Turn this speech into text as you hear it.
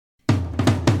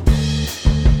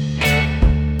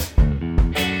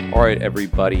All right,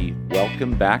 everybody,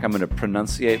 welcome back. I'm going to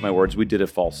pronunciate my words. We did a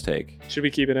false take. Should we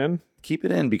keep it in? Keep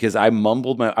it in because I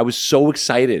mumbled I was so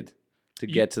excited to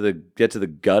get to the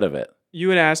gut of it. You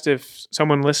had asked if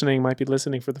someone listening might be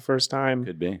listening for the first time.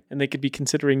 Could be. And they could be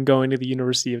considering going to the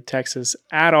University of Texas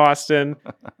at Austin.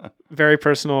 Very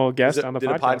personal guest on the podcast.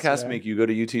 Did a podcast today. make you go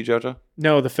to UT, JoJo?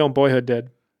 No, the film Boyhood did.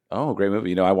 Oh, great movie.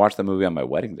 You know, I watched that movie on my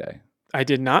wedding day. I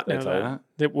did not Did I know tell you that.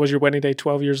 That. Was your wedding day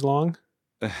 12 years long?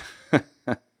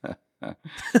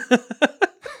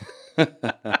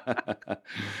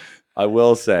 I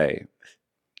will say,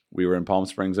 we were in Palm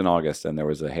Springs in August, and there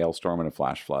was a hailstorm and a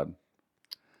flash flood.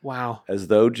 Wow. As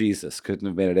though Jesus couldn't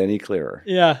have made it any clearer.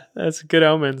 Yeah, that's good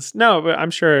omens. No, but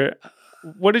I'm sure.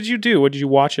 What did you do? What did you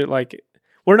watch it like?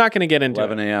 We're not going to get into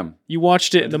 11 a.m. You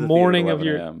watched it in Went the to morning theater of at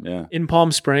your 11 a.m., in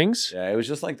Palm Springs. Yeah, it was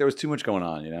just like there was too much going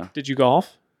on, you know? Did you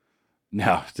golf?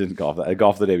 No, didn't golf. I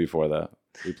golfed the day before, though.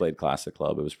 We played Classic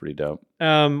Club. It was pretty dope.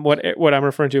 What I'm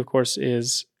referring to, of course,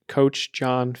 is Coach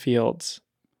John Fields.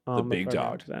 The big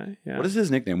dog. Today. Yeah. What is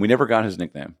his nickname? We never got his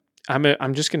nickname.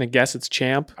 I'm just gonna guess it's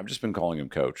Champ. I've just been calling him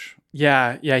Coach.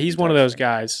 Yeah, he's one of those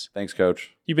guys. Thanks,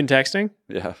 Coach. You've been texting?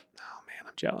 Yeah. Oh man,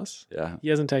 I'm jealous. Yeah. He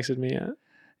hasn't texted me yet.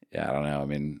 Yeah, I don't know. I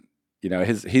mean, you know,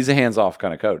 he's a hands-off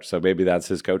kind of coach, so maybe that's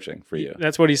his coaching for you.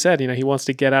 That's what he said. You know, he wants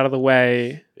to get out of the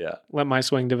way. Yeah. Let my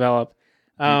swing develop.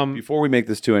 Before we make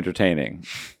this too entertaining,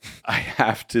 I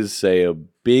have to say a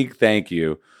big thank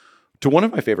you to one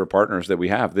of my favorite partners that we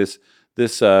have. This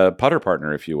putter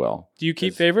partner, if you will. Do you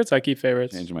keep favorites? I keep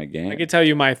favorites. Changing my game. I can tell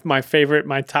you my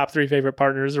top 3 favorite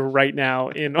partners are right now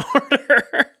in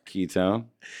order. Ketone,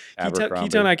 Abercrombie.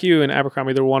 Ketone IQ and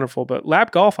Abercrombie, they're wonderful. But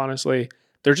Lab Golf, honestly,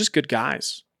 they're just good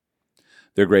guys.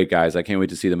 They're great guys. I can't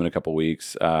wait to see them in a couple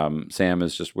weeks. Sam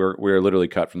is just we're literally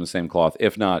cut from the same cloth,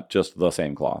 if not just the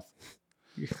same cloth.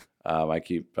 I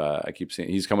keep seeing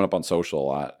he's coming up on social a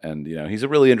lot, and you know he's a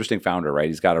really interesting founder, right?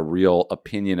 He's got a real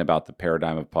opinion about the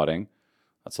paradigm of putting.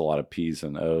 That's a lot of P's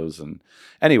and O's. And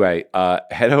anyway,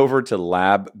 head over to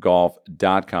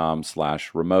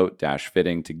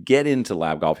labgolf.com/remote-fitting to get into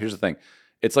Lab Golf. Here's the thing.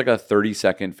 It's like a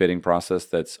 30-second fitting process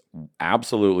that's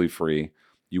absolutely free.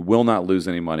 You will not lose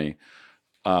any money,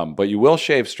 but you will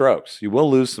shave strokes. You will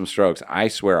lose some strokes. I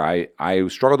swear, I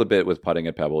struggled a bit with putting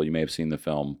at Pebble. You may have seen the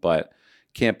film, but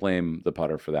can't blame the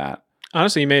putter for that.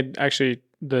 Honestly, you made actually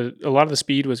a lot of the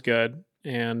speed was good.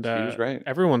 And Speed was great.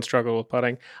 Everyone struggled with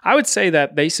putting. I would say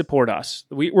that they support us.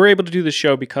 We're able to do this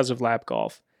show because of Lab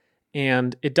Golf.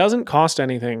 And it doesn't cost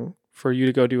anything for you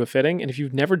to go do a fitting. And if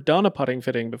you've never done a putting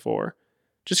fitting before,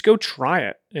 just go try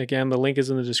it. Again, the link is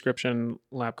in the description,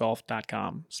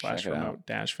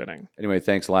 labgolf.com/remote-fitting. Anyway,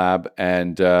 thanks, Lab.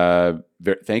 And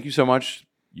thank you so much,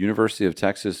 University of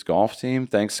Texas golf team.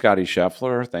 Thanks, Scotty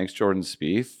Scheffler. Thanks, Jordan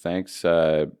Spieth. Thanks,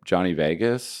 Johnny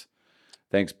Vegas.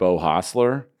 Thanks, Bo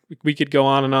Hostler. We could go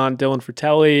on and on. Dylan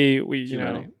Fratelli. We're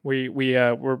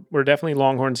definitely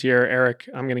Longhorns here. Eric,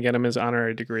 I'm going to get him his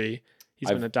honorary degree. He's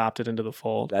been adopted into the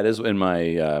fold. That is in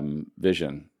my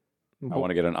vision. I want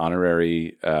to get an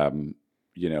honorary,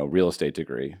 real estate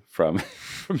degree from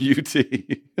UT.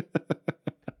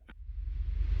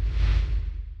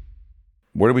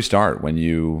 Where do we start? When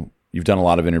you've done a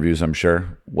lot of interviews, I'm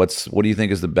sure. What do you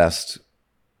think is the best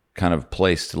kind of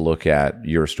place to look at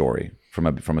your story from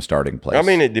a starting place? I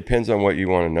mean, it depends on what you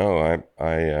want to know.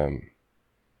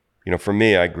 For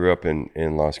me, I grew up in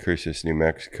Las Cruces, New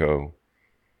Mexico.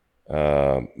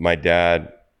 My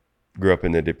dad grew up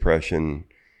in the Depression.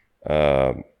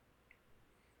 Grew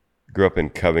up in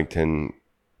Covington,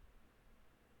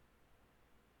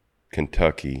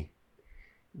 Kentucky,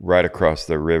 right across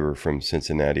the river from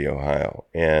Cincinnati, Ohio.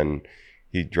 And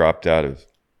he dropped out of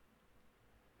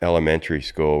elementary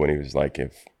school when he was like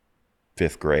in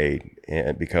 5th grade,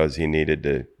 and because he needed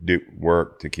to do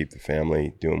work to keep the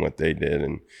family doing what they did.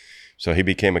 And so he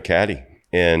became a caddy.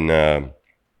 And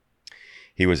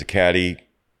he was a caddy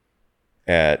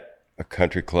at a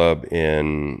country club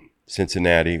in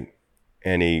Cincinnati,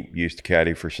 and he used to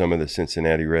caddy for some of the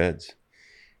Cincinnati Reds.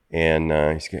 And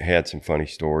he's had some funny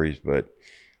stories, but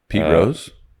Pete Rose?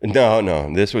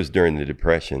 No, this was during the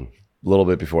Depression. A little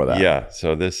bit before that. Yeah,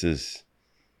 so this is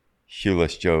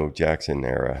Shoeless Joe Jackson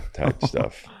era type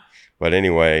stuff. But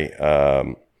anyway,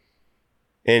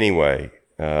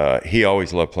 he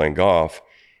always loved playing golf.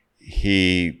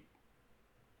 He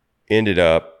ended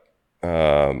up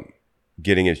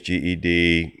getting his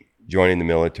GED, joining the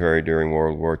military during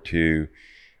World War II,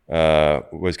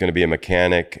 was going to be a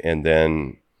mechanic, and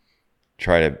then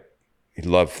he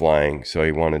loved flying, so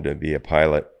he wanted to be a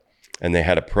pilot. And they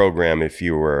had a program if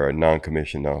you were a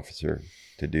non-commissioned officer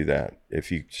to do that,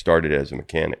 if you started as a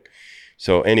mechanic.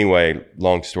 So anyway,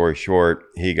 long story short,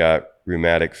 he got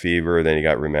rheumatic fever, then he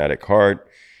got rheumatic heart,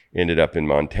 ended up in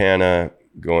Montana,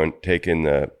 taking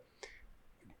the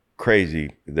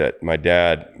crazy that my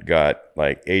dad got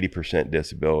like 80%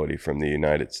 disability from the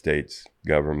United States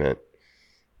government.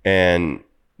 And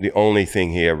the only thing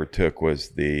he ever took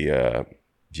was the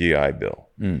GI Bill.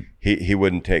 He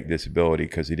wouldn't take disability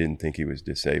because he didn't think he was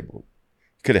disabled.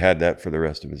 Could have had that for the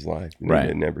rest of his life. Right. He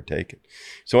didn't ever take it.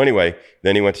 So anyway,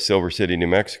 then he went to Silver City, New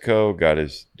Mexico, got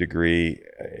his degree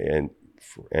and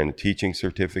a teaching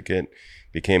certificate,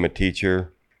 became a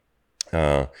teacher,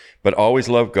 but always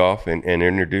loved golf and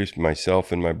introduced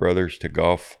myself and my brothers to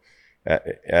golf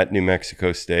at New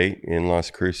Mexico State in Las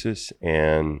Cruces.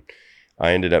 And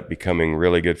I ended up becoming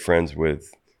really good friends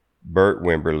with Bert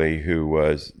Wimberly, who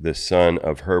was the son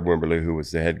of Herb Wimberly, who was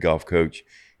the head golf coach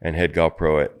and head golf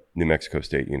pro at New Mexico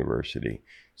State University.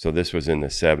 So this was in the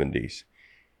 70s.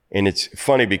 And it's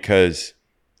funny because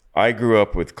I grew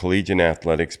up with collegiate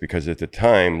athletics because at the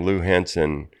time, Lou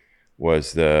Henson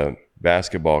was the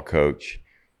basketball coach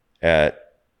at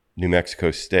New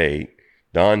Mexico State.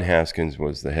 Don Haskins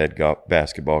was the head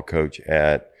basketball coach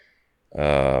at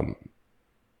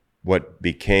what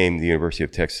became the University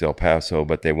of Texas El Paso,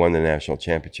 but they won the national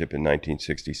championship in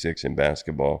 1966 in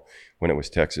basketball when it was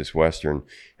Texas Western.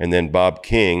 And then Bob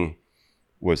King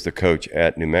was the coach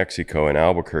at New Mexico in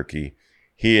Albuquerque.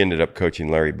 He ended up coaching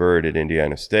Larry Bird at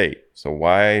Indiana State. So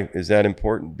why is that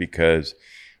important? Because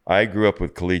I grew up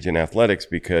with collegiate athletics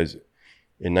because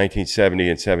in 1970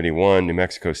 and 71, New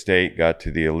Mexico State got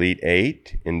to the Elite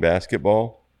Eight in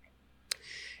basketball.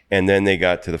 And then they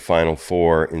got to the Final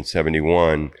Four in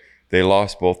 71. They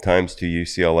lost both times to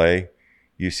UCLA.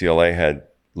 UCLA had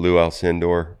Lou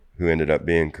Alcindor, who ended up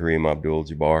being Kareem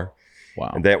Abdul-Jabbar.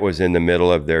 Wow. And that was in the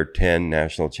middle of their 10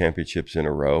 national championships in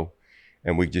a row.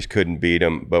 And we just couldn't beat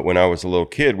them. But when I was a little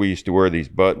kid, we used to wear these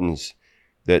buttons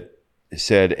that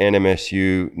said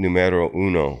NMSU numero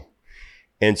uno.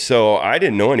 And so I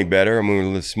didn't know any better. I mean, we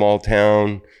were in a small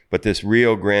town, but this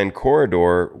Rio Grande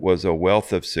corridor was a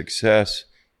wealth of success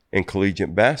in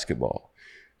collegiate basketball.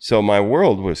 So my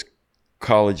world was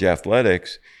college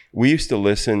athletics. We used to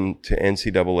listen to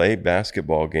NCAA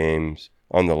basketball games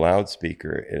on the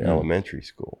loudspeaker at elementary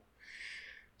school.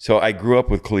 So I grew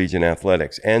up with collegiate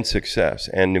athletics and success,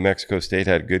 and New Mexico State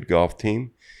had a good golf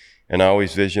team. And I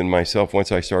always visioned myself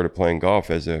once I started playing golf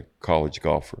as a college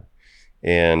golfer.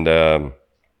 And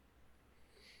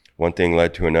one thing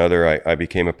led to another. I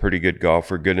became a pretty good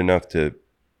golfer, good enough to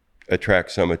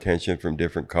attract some attention from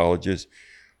different colleges.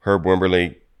 Herb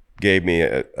Wimberly gave me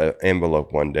an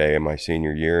envelope one day in my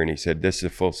senior year, and he said, "This is a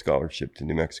full scholarship to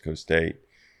New Mexico State.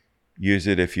 Use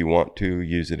it if you want to,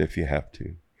 use it if you have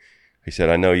to." He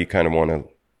said, "I know you kind of want to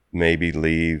maybe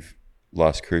leave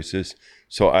Las Cruces."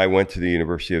 So I went to the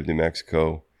University of New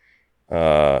Mexico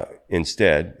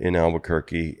instead in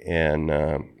Albuquerque and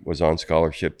was on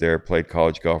scholarship there, played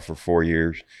college golf for 4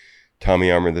 years.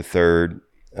 Tommy Armour III,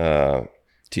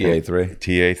 TA3.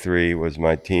 TA3 was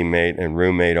my teammate and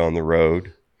roommate on the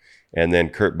road. And then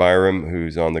Kurt Byram,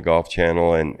 who's on the Golf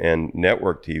Channel and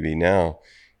network TV now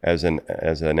as an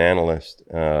analyst,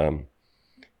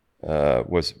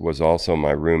 was also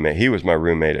my roommate. He was my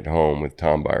roommate at home with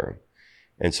Tom Byram.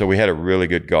 And so we had a really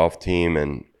good golf team,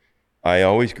 and I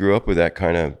always grew up with that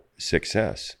kind of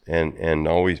success and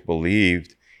always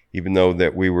believed, even though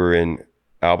that we were in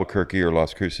Albuquerque or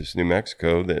Las Cruces, New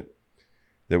Mexico, that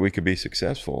we could be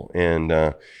successful.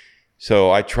 And so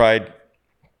I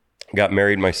got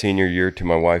married my senior year to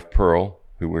my wife, Pearl,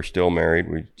 who we're still married.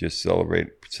 We just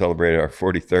celebrated our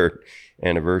 43rd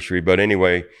anniversary. But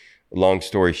anyway, long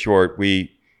story short,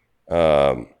 we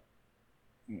gave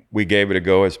it a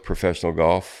go as professional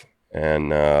golf.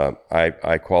 And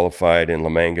I qualified in La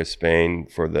Manga, Spain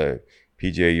for the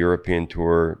PGA European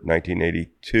Tour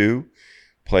 1982,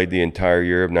 played the entire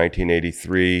year of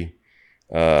 1983,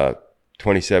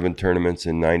 27 tournaments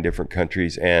in 9 different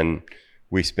countries, and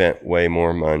we spent way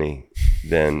more money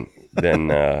than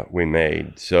we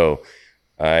made. So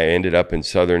I ended up in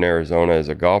Southern Arizona as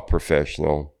a golf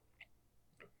professional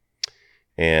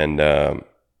and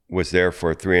was there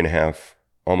for 3.5,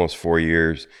 almost 4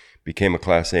 years, became a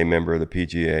Class A member of the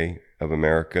PGA of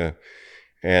America.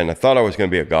 And I thought I was going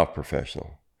to be a golf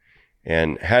professional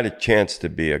and had a chance to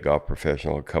be a golf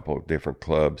professional, a couple of different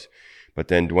clubs. But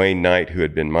then Dwayne Knight, who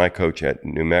had been my coach at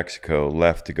New Mexico,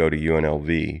 left to go to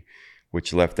UNLV,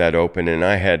 which left that open. And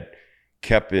I had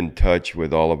kept in touch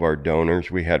with all of our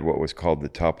donors. We had what was called the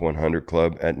Top 100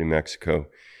 Club at New Mexico.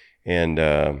 And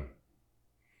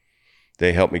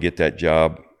they helped me get that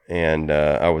job. And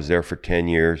I was there for 10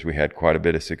 years. We had quite a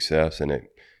bit of success, and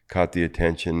it caught the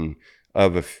attention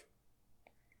of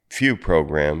few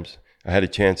programs. I had a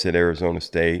chance at Arizona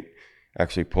State.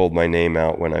 Actually pulled my name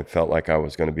out when I felt like I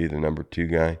was going to be the number 2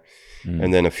 guy.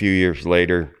 And then a few years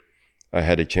later, I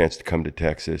had a chance to come to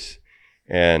Texas,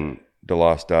 and the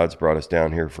Lost Dodds brought us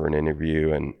down here for an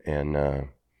interview, and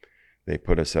they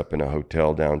put us up in a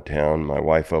hotel downtown. My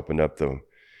wife opened up the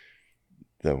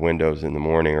windows in the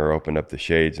morning, or opened up the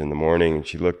shades in the morning, and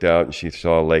she looked out and she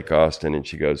saw Lake Austin, and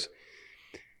she goes,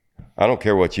 I don't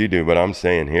care what you do, but I'm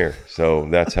staying here. So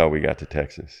that's how we got to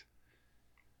Texas.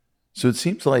 So it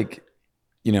seems like,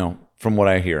 from what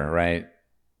I hear, right,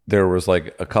 there was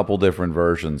like a couple different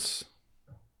versions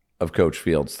of Coach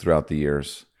Fields throughout the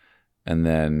years. And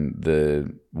then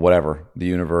the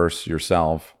universe,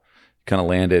 yourself, kind of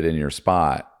landed in your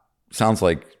spot. Sounds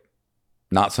like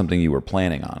not something you were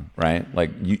planning on, right?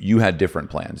 Like you had different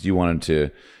plans. You wanted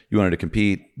to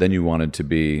compete, then you wanted to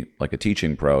be like a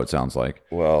teaching pro, it sounds like.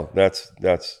 Well, that's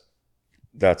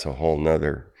a whole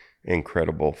nother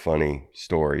incredible, funny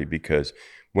story, because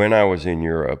when I was in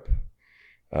Europe,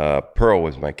 Pearl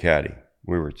was my caddy.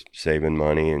 We were saving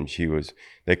money, and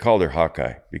they called her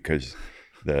Hawkeye because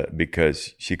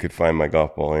she could find my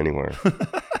golf ball anywhere.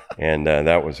 And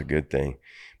that was a good thing.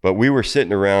 But we were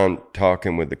sitting around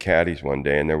talking with the caddies one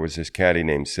day, and there was this caddy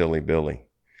named Silly Billy.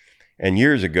 And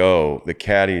years ago, the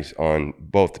caddies on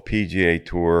both the PGA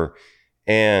Tour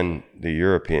and the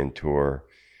European Tour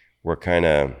were kind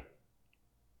of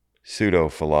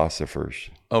pseudo-philosophers.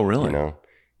 Oh, really?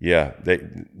 Yeah,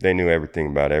 they knew everything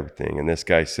about everything. And this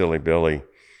guy, Silly Billy,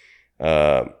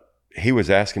 he was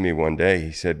asking me one day,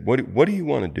 he said, what do you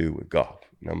want to do with golf?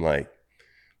 And I'm like,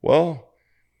 well,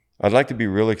 I'd like to be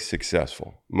really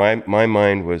successful. My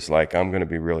mind was like, I'm going to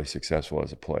be really successful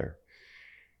as a player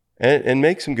and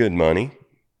make some good money.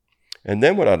 And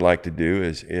then what I'd like to do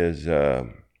is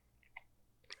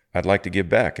I'd like to give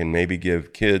back and maybe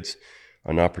give kids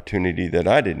an opportunity that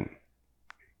I didn't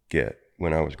get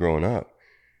when I was growing up.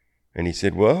 And he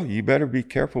said, well, you better be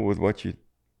careful with what you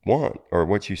want or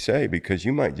what you say, because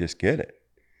you might just get it.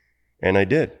 And I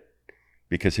did,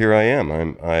 because here I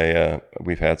am.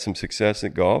 We've had some success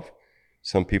at golf.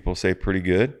 Some people say pretty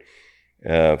good.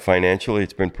 Financially,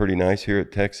 it's been pretty nice here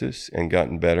at Texas and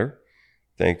gotten better,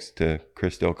 thanks to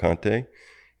Chris Del Conte.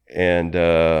 And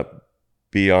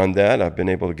beyond that, I've been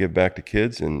able to give back to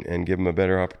kids and give them a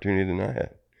better opportunity than I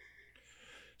had.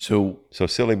 So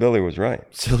Silly Billy was right.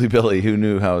 Silly Billy, who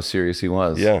knew how serious he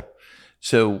was? Yeah.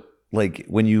 So like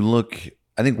when you look,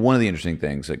 I think one of the interesting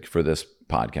things like for this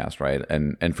podcast, right,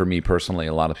 and for me personally,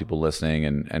 a lot of people listening,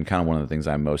 and kind of one of the things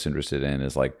I'm most interested in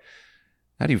is like,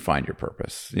 how do you find your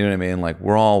purpose? You know what I mean? Like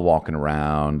we're all walking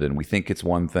around and we think it's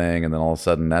one thing, and then all of a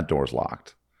sudden that door's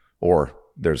locked, or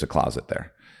there's a closet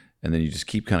there, and then you just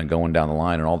keep kind of going down the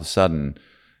line, and all of a sudden,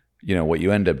 what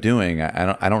you end up doing,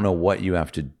 I don't know what you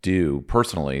have to do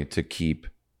personally to keep,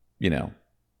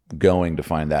 going to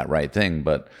find that right thing.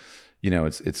 But,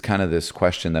 it's kind of this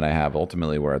question that I have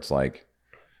ultimately where it's like,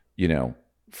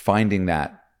 finding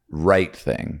that right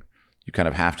thing, you kind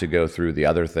of have to go through the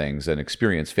other things and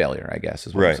experience failure, I guess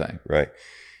is what I'm saying. Right.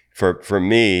 For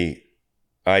me,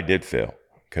 I did fail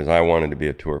because I wanted to be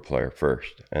a tour player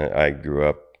first. I grew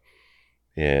up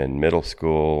in middle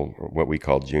school, or what we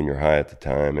called junior high at the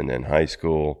time, and then high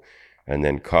school, and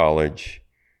then college.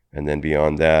 And then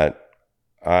beyond that,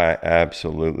 I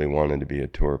absolutely wanted to be a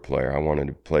tour player. I wanted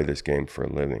to play this game for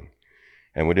a living.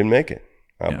 And we didn't make it.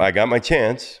 I got my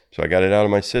chance, so I got it out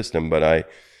of my system, but I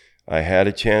had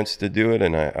a chance to do it,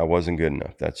 and I wasn't good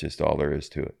enough. That's just all there is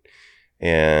to it.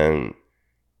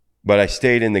 But I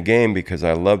stayed in the game because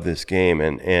I love this game.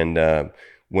 And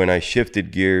when I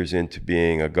shifted gears into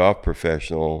being a golf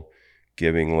professional,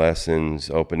 giving lessons,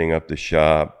 opening up the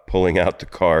shop, pulling out the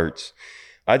carts,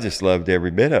 I just loved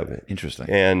every bit of it. Interesting.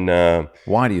 And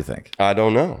why do you think? I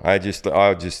don't know. I just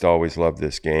always loved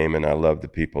this game, and I love the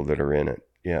people that are in it.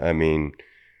 Yeah, I mean,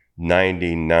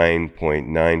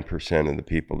 99.9% of the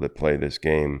people that play this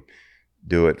game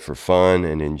do it for fun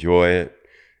and enjoy it,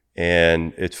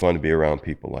 and it's fun to be around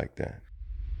people like that.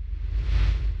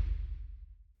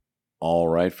 All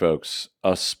right, folks,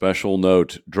 a special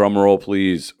note, drum roll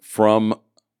please, from,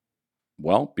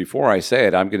 well, before I say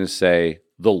it, I'm going to say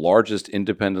the largest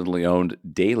independently owned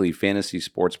daily fantasy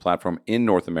sports platform in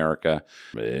North America.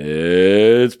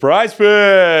 It's Prize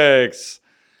Picks,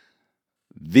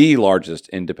 the largest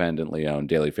independently owned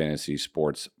daily fantasy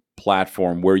sports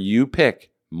platform where you pick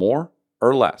more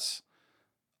or less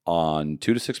on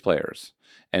 2 to 6 players.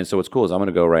 And so what's cool is I'm going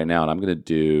to go right now and I'm going to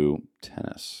do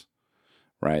tennis.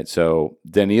 Right, so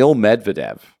Daniil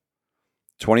Medvedev,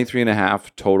 23 and a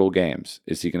half total games.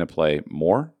 Is he going to play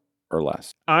more or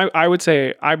less? I would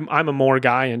say I'm a more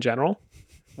guy in general.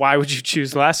 why would you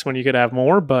choose less when you could have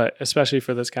more? But especially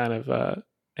for this kind of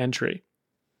entry.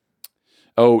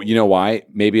 Oh, you know why?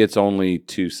 Maybe it's only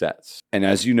 2 sets. And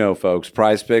as you know, folks,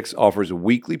 Prize Picks offers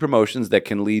weekly promotions that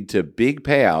can lead to big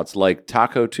payouts like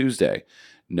Taco Tuesday.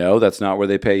 No, that's not where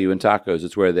they pay you in tacos.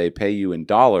 It's where they pay you in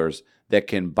dollars that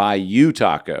can buy you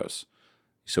tacos.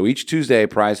 So each Tuesday,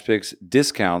 Prize Picks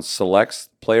discounts selects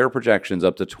player projections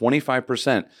up to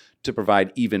 25% to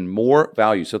provide even more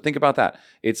value. So think about that.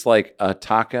 It's like a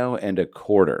taco and a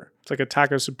quarter. It's like a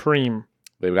Taco Supreme.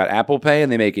 They've got Apple Pay,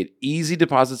 and they make it easy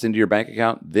deposits into your bank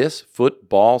account this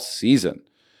football season.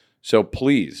 So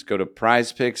please go to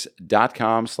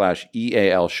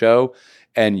prizepicks.com/EAL show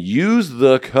and use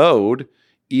the code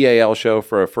EAL show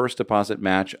for a first deposit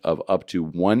match of up to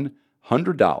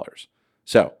 $100.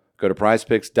 So go to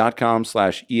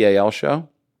prizepicks.com/EAL show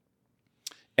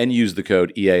and use the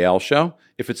code EAL show.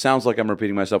 If it sounds like I'm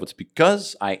repeating myself, it's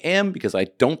because I am, because I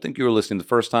don't think you were listening the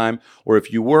first time. Or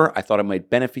if you were, I thought it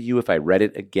might benefit you if I read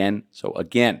it again. So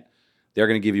again, they're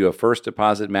going to give you a first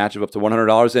deposit match of up to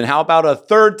 $100. And how about a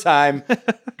third time?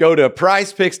 Go to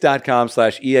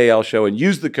prizepicks.com/EAL show and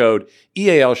use the code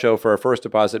EAL show for a first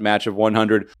deposit match of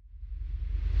 $100.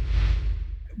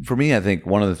 For me, I think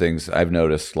one of the things I've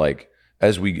noticed, like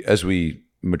as we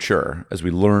mature, as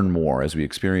we learn more, as we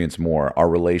experience more, our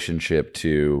relationship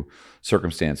to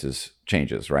circumstances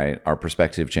changes, right? Our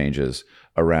perspective changes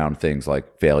around things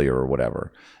like failure or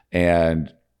whatever.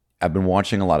 And I've been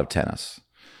watching a lot of tennis,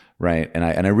 right? And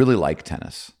I really like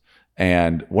tennis.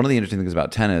 And one of the interesting things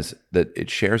about tennis that it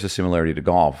shares a similarity to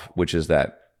golf, which is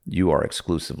that you are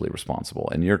exclusively responsible,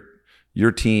 and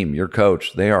your team, your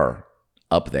coach, they are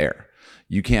up there.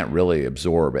 You can't really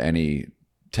absorb any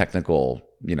technical,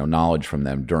 knowledge from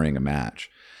them during a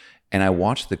match. And I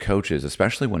watch the coaches,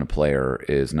 especially when a player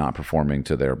is not performing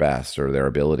to their best or their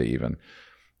ability even,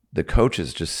 the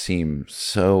coaches just seem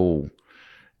so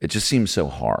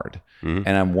hard. Mm-hmm.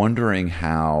 And I'm wondering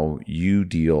how you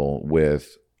deal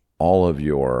with all of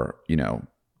your,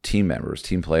 team members,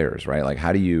 team players, right? Like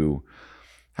how do you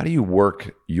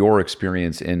work your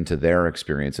experience into their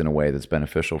experience in a way that's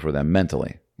beneficial for them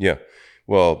mentally? Yeah.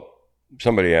 Well,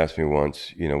 somebody asked me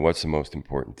once, what's the most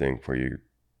important thing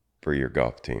for your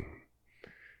golf team?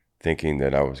 Thinking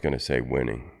that I was going to say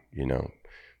winning,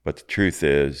 But the truth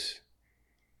is,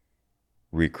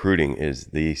 recruiting is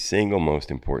the single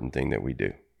most important thing that we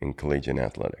do in collegiate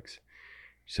athletics.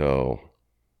 So,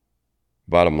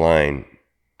 bottom line,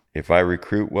 if I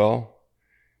recruit well,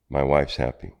 my wife's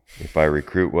happy. If I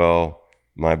recruit well,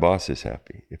 my boss is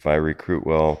happy. If I recruit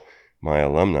well, my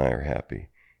alumni are happy.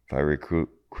 If I recruit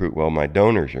well, my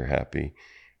donors are happy.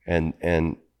 And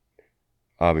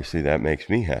obviously that makes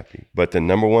me happy. But the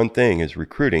number one thing is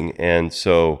recruiting. And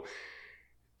so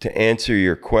to answer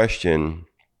your question,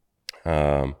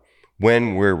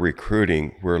 when we're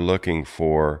recruiting, we're looking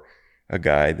for a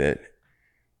guy that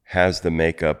has the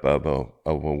makeup of a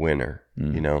winner,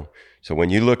 So when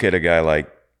you look at a guy like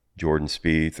Jordan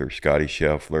Spieth or Scotty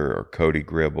Scheffler or Cody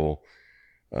Gribble,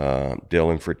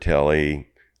 Dylan Fratelli,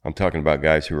 I'm talking about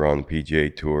guys who are on the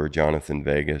PGA Tour, Jonathan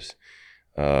Vegas,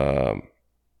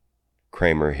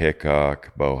 Kramer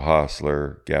Hickok, Bo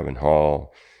Hostler, Gavin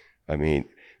Hall. I mean,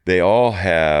 they all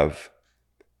have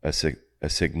a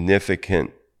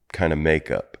significant kind of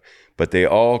makeup, but they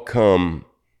all come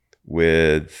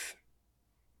with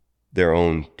their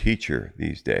own teacher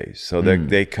these days. So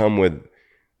they come with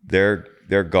their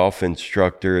golf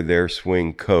instructor, their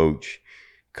swing coach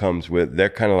they're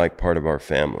kind of like part of our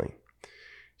family.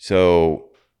 So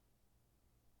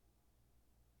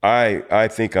I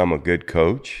think I'm a good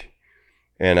coach,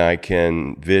 and I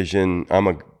can vision. I'm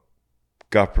a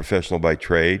golf professional by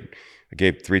trade. I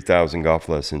gave 3,000 golf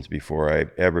lessons before I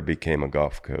ever became a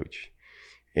golf coach.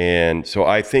 And so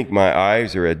I think my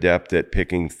eyes are adept at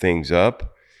picking things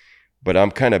up, but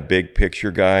I'm kind of big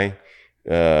picture guy.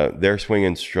 Their swing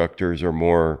instructors are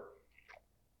more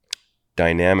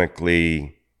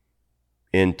dynamically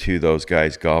into those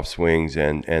guys' golf swings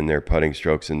and their putting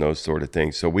strokes and those sort of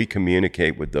things. So we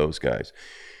communicate with those guys.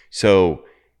 So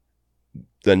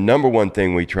the number one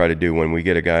thing we try to do when we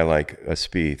get a guy like a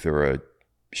Spieth or a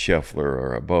Scheffler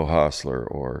or a Bo Hostler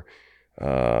or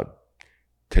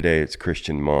today it's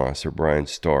Christian Moss or Brian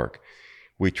Stark,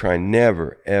 we try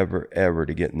never, ever, ever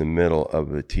to get in the middle of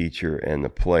the teacher and the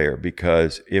player,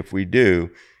 because if we do,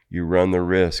 you run the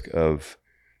risk of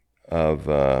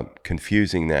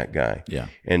confusing that guy. Yeah.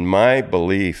 And my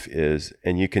belief is,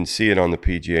 and you can see it on the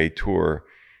PGA Tour,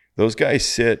 those guys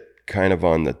sit kind of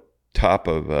on the top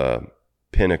of a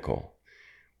pinnacle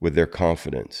with their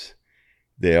confidence.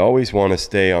 They always want to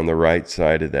stay on the right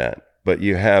side of that. But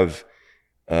you have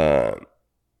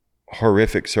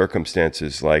horrific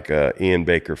circumstances like Ian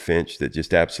Baker Finch that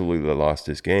just absolutely lost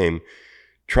his game,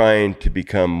 trying to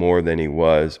become more than he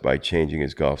was by changing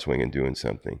his golf swing and doing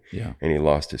something. Yeah. And he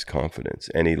lost his confidence,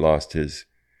 and he lost his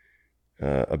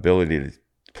ability to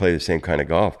play the same kind of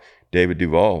golf. David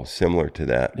Duval, similar to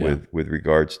that, with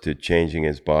regards to changing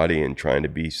his body and trying to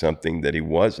be something that he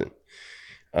wasn't.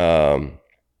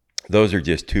 Those are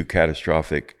just two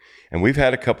catastrophic, and we've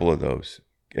had a couple of those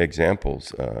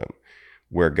examples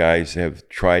where guys have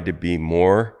tried to be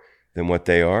more than what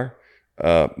they are.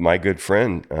 My good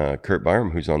friend, Kurt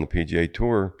Byram, who's on the PGA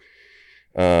Tour,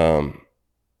 I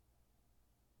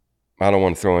don't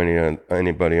want to throw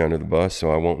anybody under the bus,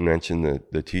 so I won't mention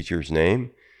the teacher's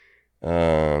name.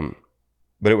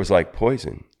 But it was like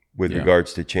poison with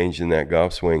regards to changing that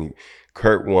golf swing.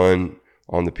 Kurt won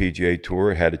on the PGA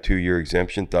Tour, had a 2-year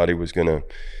exemption, thought he was going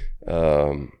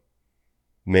to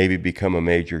maybe become a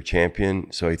major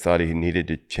champion. So he thought he needed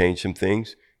to change some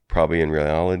things. Probably in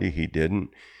reality, he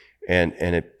didn't. And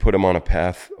it put him on a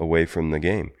path away from the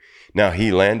game. Now,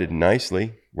 he landed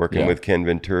nicely working with Ken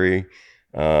Venturi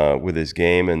with his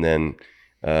game, and then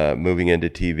moving into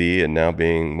TV and now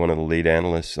being one of the lead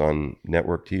analysts on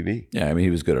network TV. Yeah, I mean, he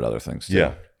was good at other things too.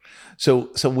 Yeah.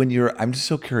 So when I'm just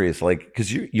so curious, like,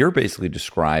 because you're basically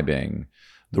describing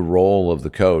the role of the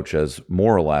coach as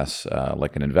more or less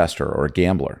like an investor or a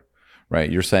gambler,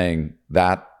 right? You're saying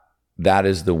that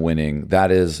is the winning,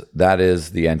 that is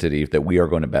the entity that we are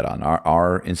going to bet on.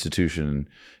 Our institution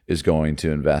is going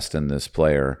to invest in this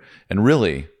player, and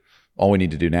really, all we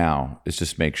need to do now is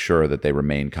just make sure that they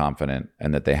remain confident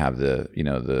and that they have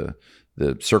the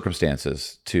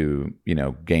circumstances to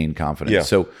gain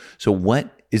confidence. Yeah. So what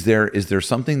is there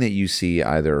something that you see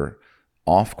either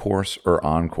off course or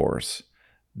on course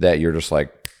that you're just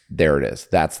like, there it is.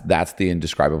 That's the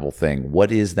indescribable thing. What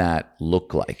does that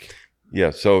look like?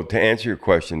 Yeah. So to answer your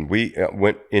question, we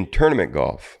went in tournament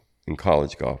golf, in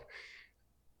college golf.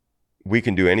 We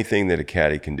can do anything that a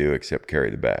caddy can do except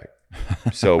carry the bag.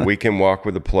 So we can walk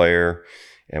with a player,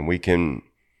 and we can,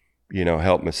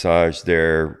 help massage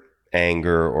their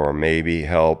anger, or maybe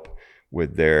help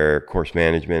with their course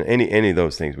management. Any of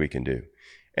those things we can do,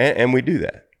 and we do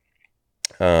that.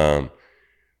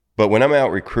 But when I'm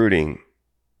out recruiting,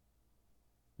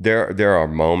 there are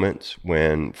moments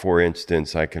when, for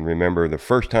instance, I can remember the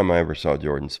first time I ever saw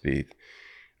Jordan Spieth.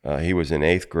 He was in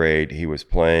 8th grade. He was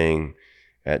playing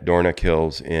at Dornoch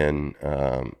Hills in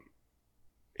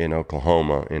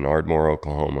Oklahoma, in Ardmore,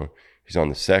 Oklahoma. He's on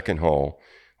the second hole.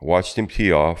 I watched him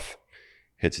tee off,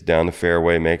 hits it down the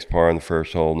fairway, makes par on the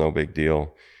first hole, no big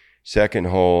deal. Second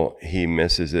hole, he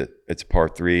misses it. It's par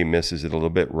 3, misses it a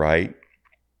little bit right.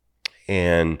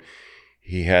 And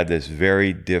he had this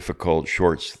very difficult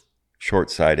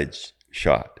short-sighted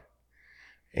shot.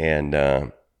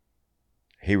 And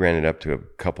he ran it up to a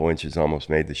couple inches, almost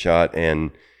made the shot. And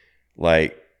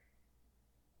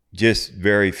just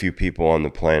very few people on the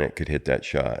planet could hit that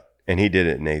shot. And he did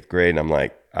it in 8th grade. And I'm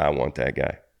like, I want that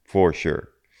guy for sure.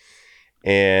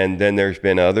 And then there's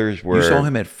been others where... You saw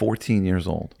him at 14 years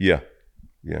old. Yeah.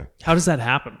 How does that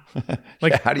happen?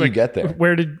 How do you get there?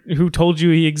 Who told you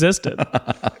he existed?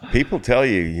 People tell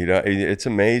you, it's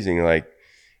amazing. Like,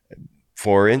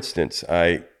 for instance,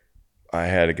 I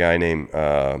had a guy named,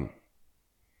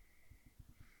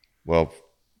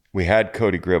 we had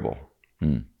Cody Gribble.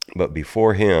 But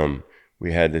before him,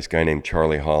 we had this guy named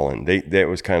Charlie Holland. That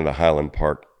was kind of the Highland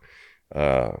Park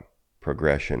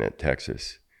progression at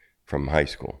Texas from high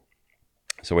school.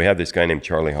 So we had this guy named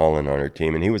Charlie Holland on our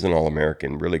team, and he was an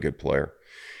All-American, really good player.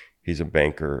 He's a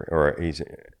banker, or he's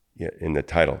in the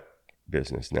title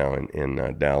business now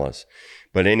in Dallas.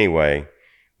 But anyway,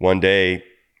 one day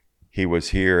he was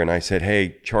here, and I said,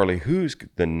 hey, Charlie, who's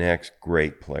the next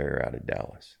great player out of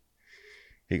Dallas?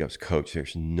 He goes, Coach,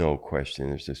 there's no question.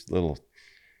 There's this little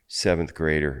 7th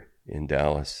grader in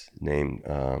Dallas named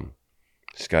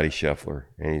Scotty Scheffler,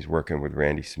 and he's working with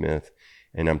Randy Smith.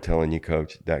 And I'm telling you,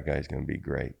 Coach, that guy's going to be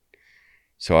great.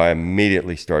 So I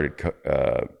immediately started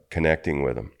connecting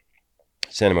with him.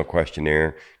 Sent him a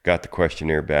questionnaire, got the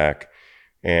questionnaire back,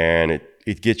 and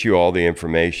it gets you all the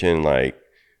information like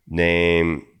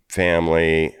name,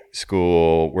 family,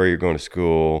 school, where you're going to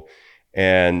school,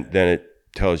 and then it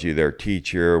tells you their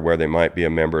teacher, where they might be a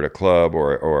member at a club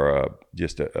or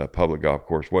just a public golf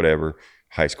course, whatever,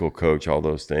 high school coach, all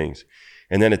those things.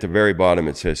 And then at the very bottom,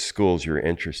 it says schools you're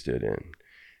interested in.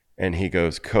 And he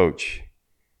goes, Coach,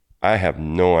 I have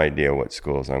no idea what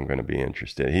schools I'm going to be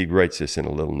interested in. He writes this in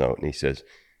a little note, and he says,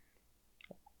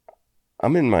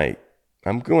 I'm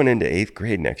going into 8th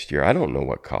grade next year. I don't know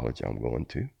what college I'm going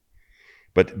to.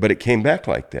 But it came back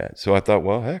like that. So I thought,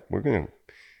 well, heck, we're going to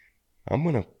I'm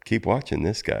going to keep watching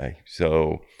this guy.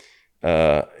 So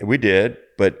we did,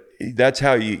 but that's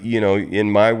how you know,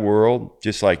 in my world,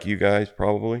 just like you guys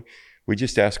probably, we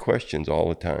just ask questions all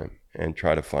the time and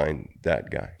try to find that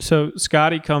guy. So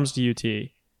Scotty comes to UT,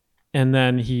 and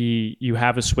then you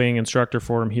have a swing instructor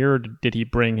for him here, or did he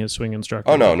bring his swing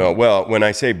instructor? Oh, no. Well, when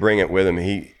I say bring it with him,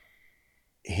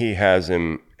 he has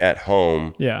him at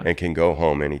home and can go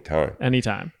home anytime.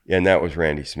 And that was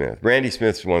Randy Smith. Randy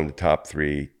Smith's one of the top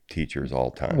 3 teachers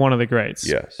all time. One of the greats.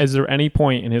 Yes. Is there any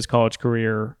point in his college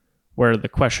career where the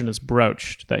question is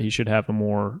broached that he should have a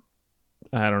more,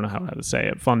 I don't know how to say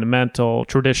it, fundamental,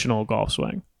 traditional golf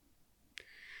swing?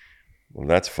 Well,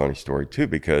 that's a funny story too,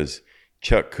 because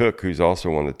Chuck Cook, who's also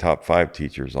one of the top 5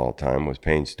 teachers all time, was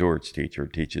Payne Stewart's teacher,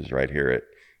 teaches right here at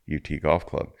UT Golf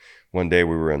Club. One day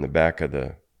we were in the back of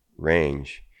the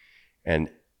range, and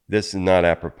this is not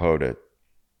apropos to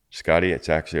Scotty, it's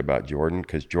actually about Jordan,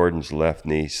 because Jordan's left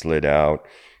knee slid out,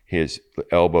 his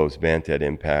elbows bent at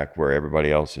impact where everybody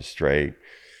else is straight.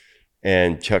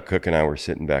 And Chuck Cook and I were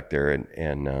sitting back there,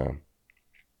 and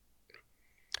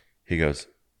he goes,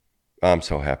 I'm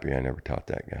so happy I never taught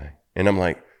that guy. And I'm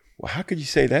like, well, how could you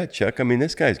say that, Chuck? I mean,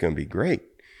 this guy's going to be great.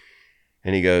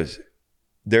 And he goes,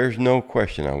 there's no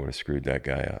question I would have screwed that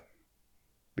guy up,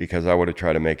 because I would have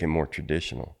tried to make him more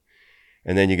traditional.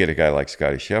 And then you get a guy like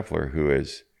Scotty Scheffler, who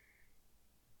is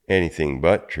anything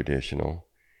but traditional.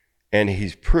 And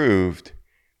he's proved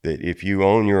that if you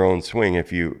own your own swing,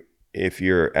 if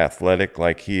you're athletic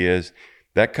like he is,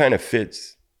 that kind of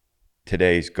fits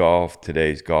today's golf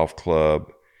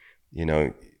club. You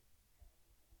know,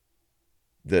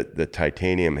 the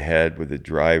titanium head with the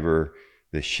driver,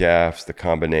 the shafts, the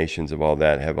combinations of all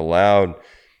that have allowed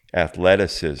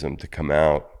athleticism to come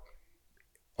out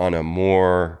on a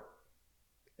more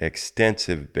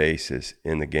extensive basis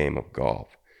in the game of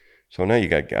golf. So now you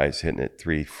got guys hitting at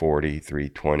 340,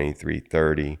 320,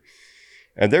 330.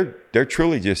 And they're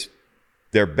truly just,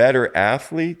 they're better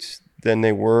athletes than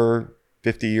they were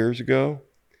 50 years ago.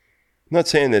 I'm not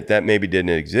saying that maybe didn't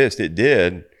exist. It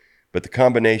did. But the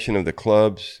combination of the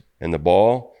clubs and the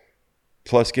ball,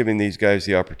 plus giving these guys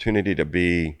the opportunity to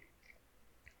be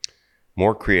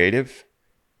more creative,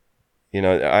 you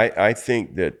know, I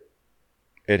think that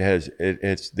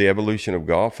it's the evolution of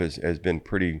golf has been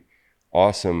pretty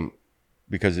awesome,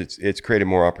 because it's created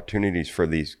more opportunities for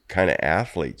these kind of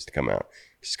athletes to come out.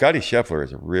 Scotty Scheffler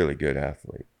is a really good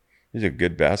athlete. He's a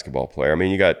good basketball player. I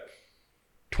mean, you got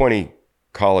 20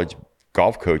 college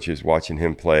golf coaches watching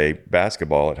him play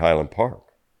basketball at Highland Park.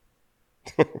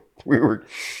 You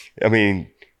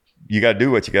got to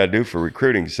do what you got to do for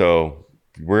recruiting. So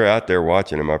we're out there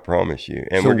watching him, I promise you.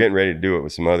 And we're getting ready to do it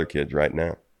with some other kids right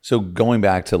now. So going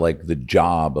back to like the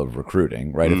job of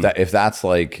recruiting, right? If that's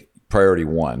like priority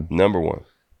 1, number 1,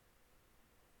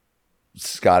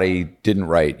 Scotty didn't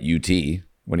write UT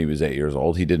when he was 8 years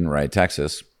old. He didn't write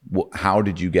Texas. How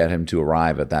did you get him to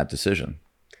arrive at that decision?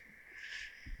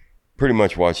 Pretty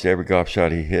much watched every golf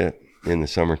shot he hit in the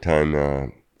summertime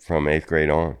from 8th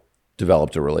grade on.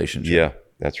 Developed a relationship. Yeah,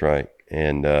 that's right.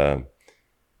 And,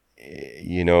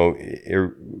 you know,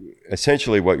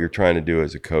 essentially what you're trying to do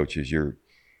as a coach is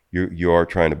you are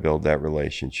trying to build that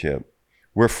relationship.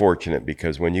 We're fortunate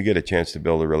because when you get a chance to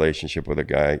build a relationship with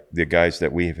the guys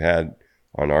that we've had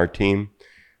on our team,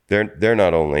 they're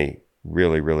not only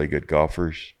really, really good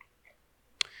golfers,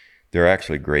 they're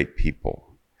actually great people.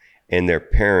 And their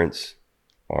parents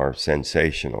are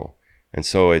sensational. And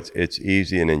so it's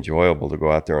easy and enjoyable to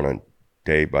go out there on a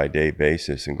day-by-day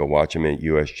basis and go watch them at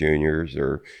U.S. Juniors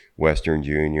or Western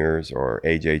Juniors or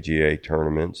AJGA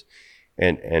tournaments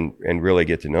and really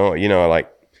get to know it. You know, like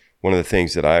one of the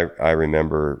things that I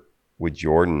remember with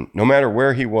Jordan, no matter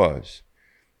where he was,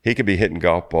 he could be hitting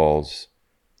golf balls,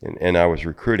 and I was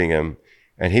recruiting him,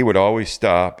 and he would always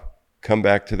stop, come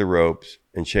back to the ropes,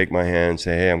 and shake my hand and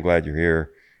say, hey, I'm glad you're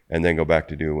here, and then go back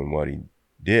to doing what he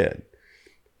did.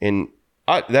 And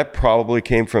that probably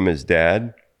came from his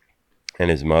dad and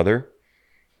his mother,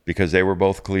 because they were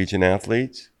both collegiate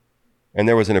athletes, and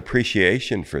there was an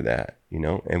appreciation for that, you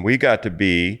know, and we got to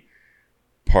be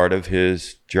part of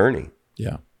his journey.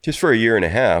 Yeah. Just for a year and a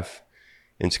half.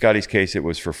 In Scotty's case, it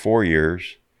was for 4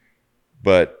 years,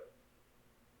 but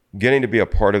getting to be a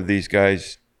part of these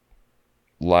guys'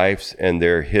 lives and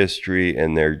their history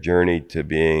and their journey to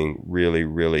being really,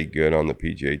 really good on the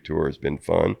PGA Tour has been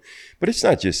fun. But it's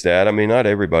not just that. I mean, not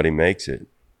everybody makes it.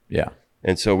 Yeah.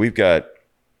 And so we've got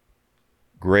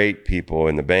great people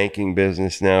in the banking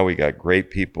business now. We got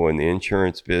great people in the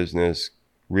insurance business,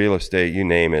 real estate, you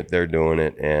name it, they're doing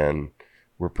it. And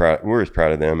we're as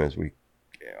proud of them as we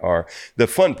are. The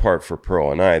fun part for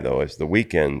Pearl and I, though, is the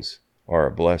weekends are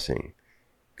a blessing,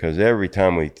 because every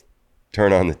time we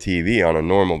turn on the TV on a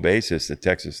normal basis, the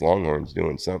Texas Longhorns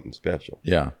doing something special.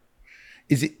 Yeah.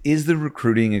 Is the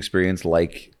recruiting experience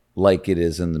like it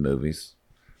is in the movies?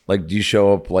 Like, do you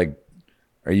show up like,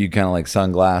 are you kind of like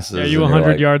sunglasses? Are you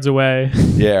 100 yards away?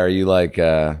 Yeah. Are you like,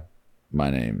 my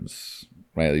name's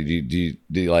right? Do you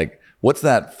like, what's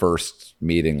that first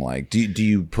meeting like? Do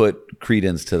you put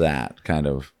credence to that kind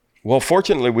of? Well,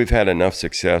 fortunately, we've had enough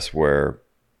success where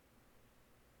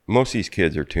most of these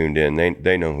kids are tuned in.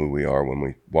 They know who we are when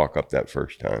we walk up that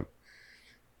first time.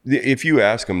 If you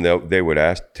ask them, they would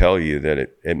tell you that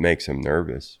it makes them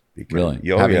nervous. Because, Really?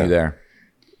 Having you there?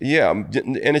 Yeah,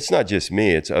 and it's not just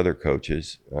me. It's other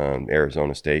coaches.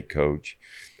 Arizona State coach.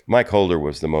 Mike Holder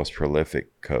was the most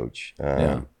prolific coach.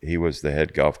 He was the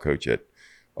head golf coach at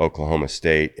Oklahoma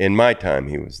State. In my time,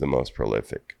 he was the most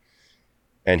prolific.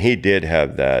 And he did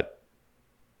have that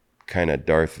kind of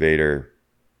Darth Vader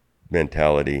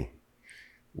mentality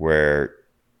where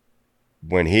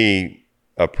when he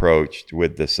approached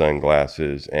with the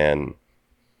sunglasses, and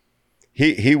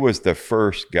he was the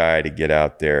first guy to get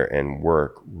out there and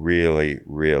work really,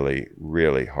 really,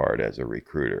 really hard as a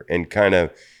recruiter, and kind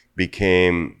of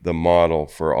became the model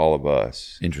for all of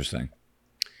us. Interesting.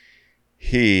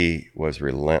 He was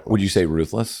relentless. Would you say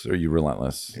ruthless, or are you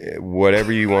relentless?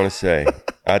 Whatever you want to say.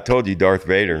 I told you Darth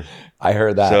Vader. I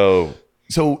heard that.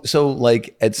 So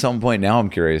like at some point now, I'm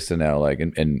curious to know, like,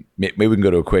 and maybe we can go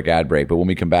to a quick ad break, but when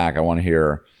we come back, I want to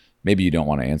hear, maybe you don't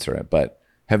want to answer it, but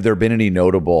have there been any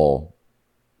notable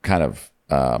kind of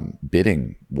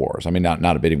bidding wars? I mean,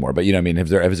 not a bidding war, but you know what I mean? Has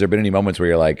there been any moments where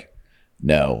you're like,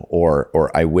 no,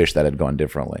 or I wish that had gone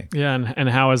differently? Yeah, and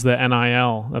how has the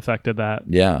NIL affected that?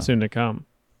 Yeah. Soon to come.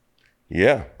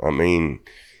 Yeah, I mean,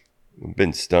 I've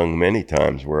been stung many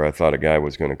times where I thought a guy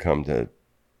was going to come to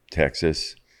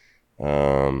Texas.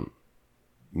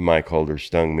 Mike Holder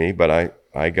stung me, but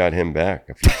I got him back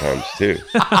a few times too.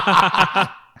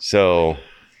 So,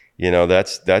 you know,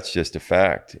 that's just a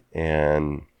fact.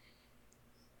 And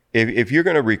if you're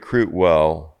going to recruit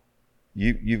well,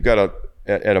 you've got to,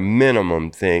 at a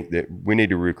minimum, think that we need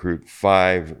to recruit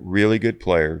 5 really good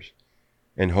players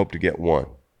and hope to get 1.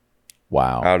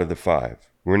 Wow. Out of the 5.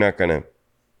 We're not going to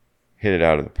hit it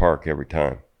out of the park every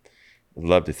time. I'd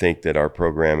love to think that our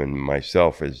program and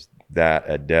myself is that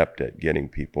adept at getting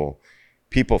people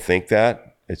think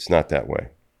that. It's not that way.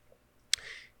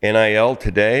 NIL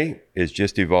today is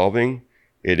just evolving.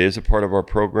 It is a part of our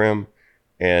program.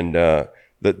 And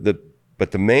but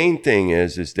the main thing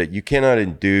is that you cannot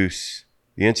induce,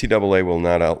 the NCAA will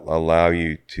not allow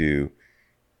you to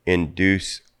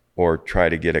induce or try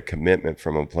to get a commitment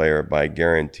from a player by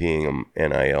guaranteeing them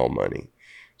NIL money.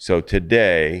 So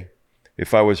today,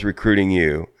 if I was recruiting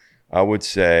you, I would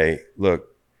say, look,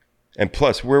 and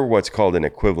plus we're what's called an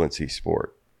equivalency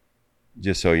sport,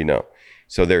 just so you know.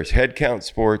 So there's head count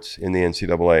sports in the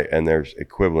NCAA and there's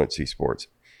equivalency sports.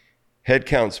 Head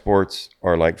count sports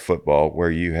are like football,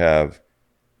 where you have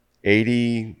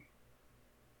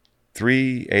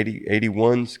 83, 80,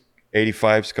 81,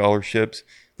 85 scholarships.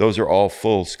 Those are all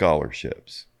full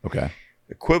scholarships. Okay.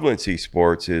 Equivalency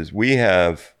sports is we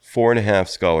have 4.5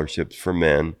 scholarships for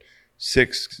men,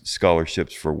 6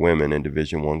 scholarships for women in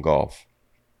Division I golf.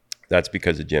 That's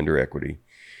because of gender equity.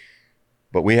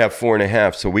 But we have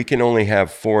 4.5, so we can only have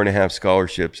 4.5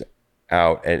 scholarships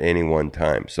out at any one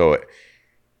time. So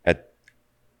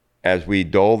as we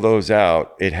dole those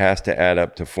out, it has to add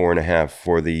up to 4.5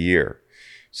 for the year.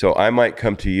 So I might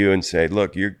come to you and say,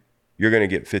 look, you're going to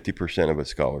get 50% of a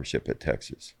scholarship at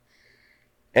Texas.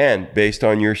 And based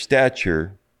on your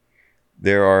stature,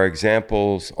 there are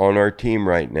examples on our team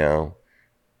right now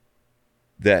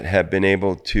that have been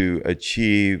able to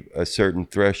achieve a certain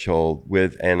threshold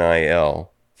with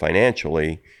NIL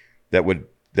financially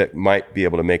that might be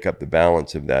able to make up the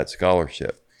balance of that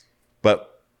scholarship. But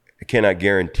I cannot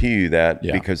guarantee you that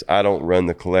because I don't run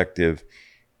the collective,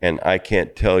 and I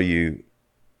can't tell you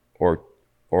or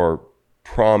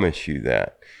promise you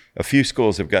that. A few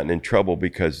schools have gotten in trouble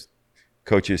because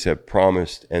coaches have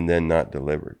promised and then not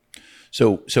delivered.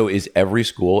 So is every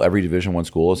Division I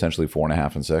school essentially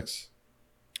 4.5 and 6?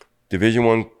 Division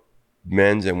I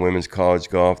men's and women's college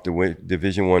golf,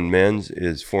 Division I men's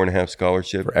is 4.5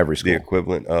 scholarship for every school, the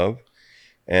equivalent of,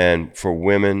 and for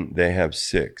women they have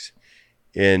 6.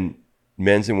 In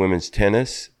men's and women's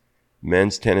tennis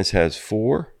has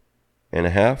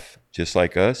 4.5, just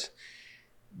like us.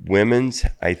 Women's,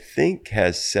 I think,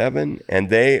 has 7, and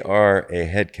they are a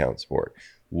head count sport.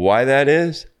 Why that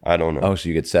is, I don't know. Oh, so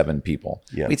you get 7 people.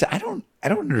 Yeah. Wait, so I don't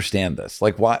understand this.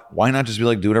 Like, why not just be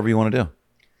like, do whatever you want to do?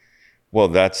 Well,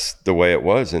 that's the way it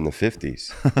was in the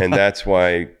 50s. And that's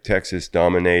why Texas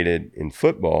dominated in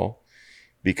football,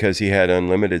 because he had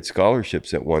unlimited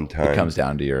scholarships at one time. It comes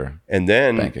down to your and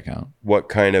then bank account. What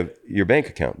kind of your bank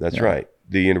account? That's Yeah. right.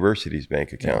 The university's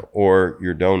bank account or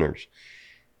your donors.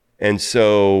 And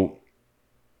so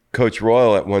Coach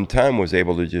Royal at one time was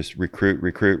able to just recruit,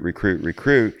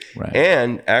 Right.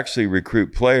 and actually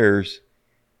recruit players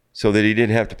so that he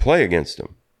didn't have to play against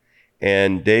them.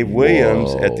 And Dave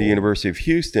Williams at the Whoa. University of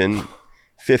Houston,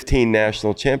 15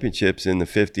 national championships in the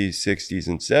 50s, 60s,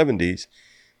 and 70s.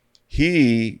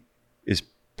 He is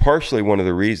partially one of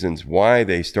the reasons why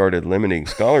they started limiting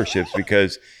scholarships,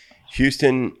 because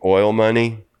Houston, oil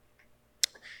money,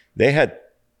 they had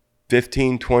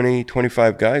 15, 20,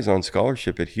 25 guys on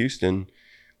scholarship at Houston.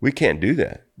 We can't do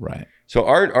that. Right. So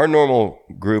our normal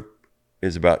group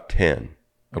is about 10,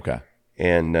 Okay.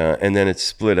 and then it's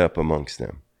split up amongst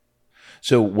them.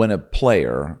 So when a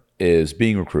player is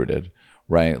being recruited,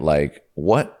 right? Like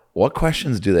what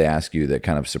questions do they ask you that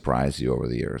kind of surprise you over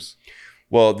the years?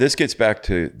 Well, this gets back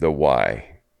to the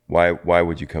why. Why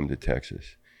would you come to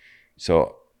Texas?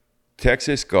 So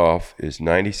Texas golf is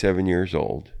 97 years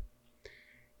old.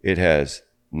 It has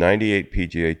 98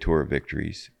 PGA Tour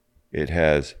victories. It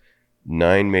has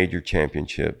 9 major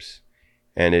championships,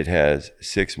 and it has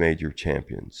 6 major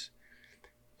champions.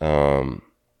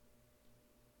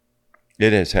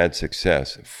 It has had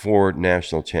success. 4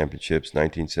 national championships,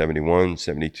 1971,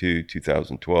 72,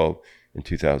 2012, and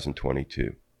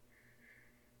 2022.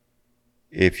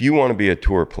 If you want to be a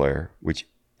tour player, which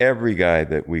every guy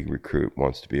that we recruit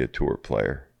wants to be a tour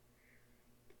player,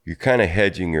 you're kind of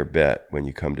hedging your bet when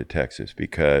you come to Texas,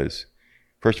 because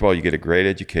first of all, you get a great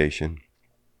education.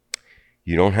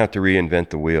 You don't have to reinvent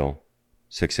the wheel.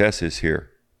 Success is here.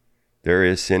 There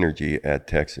is synergy at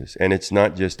Texas. And it's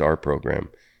not just our program.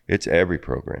 It's every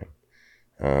program.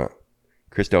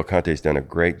 Chris Del Conte's done a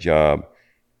great job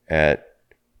at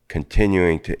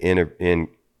continuing to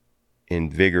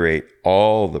invigorate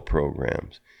all the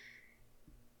programs.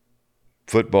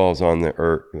 Football's on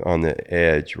the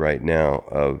edge right now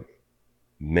of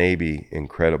maybe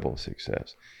incredible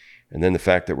success. And then the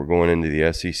fact that we're going into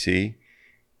the SEC.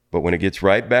 But when it gets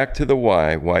right back to the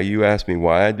why you asked me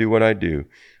why I do what I do,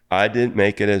 I didn't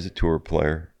make it as a tour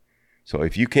player. So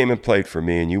if you came and played for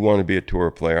me and you want to be a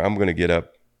tour player, I'm going to get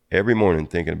up every morning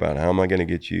thinking about how am I going to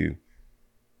get you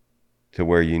to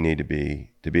where you need to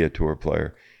be a tour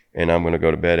player. And I'm going to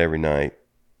go to bed every night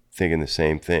thinking the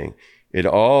same thing. It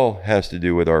all has to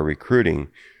do with our recruiting.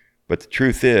 But the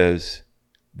truth is,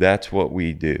 that's what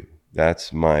we do.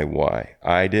 That's my why.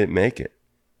 I didn't make it,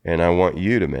 and I want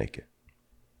you to make it.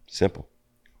 Simple.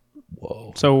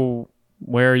 Whoa. So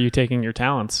where are you taking your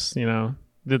talents? You know,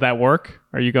 did that work?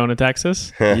 Are you going to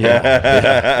Texas?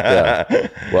 Yeah.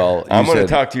 Well, I'm going to said-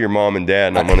 talk to your mom and dad,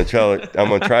 and I'm going to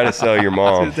try to sell your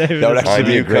mom That would actually on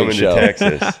be a you great coming show. to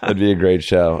Texas. That'd be a great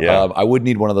show. Yeah. I would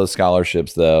need one of those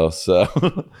scholarships though.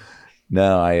 So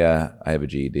no, I have a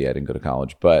GED. I didn't go to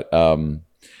college, but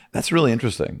that's really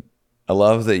interesting. I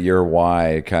love that your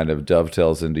why kind of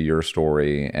dovetails into your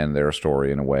story and their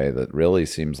story in a way that really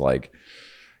seems like,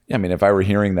 yeah, I mean, if I were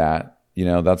hearing that, you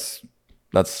know, that's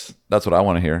what I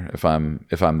want to hear if I'm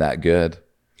that good.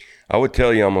 I would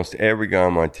tell you almost every guy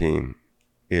on my team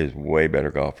is way better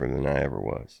golfer than I ever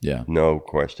was. Yeah. No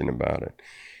question about it.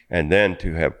 And then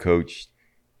to have coached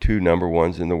 2 number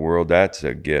ones in the world, that's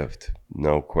a gift.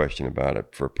 No question about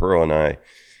it. For Pearl and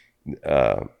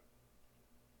I,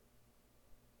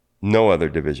 no other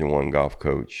Division I golf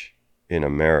coach in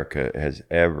America has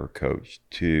ever coached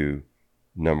 2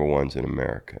 number ones in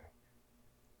America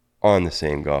on the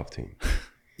same golf team.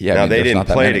 Yeah. Now, I mean, they there's didn't not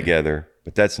that play many. together,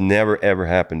 but that's never, ever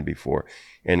happened before.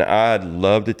 And I'd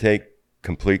love to take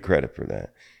complete credit for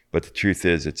that. But the truth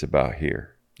is, it's about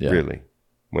here, really,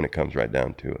 when it comes right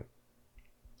down to it.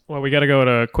 Well, we got to go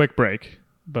to a quick break.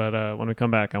 But when we come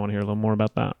back, I want to hear a little more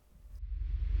about that.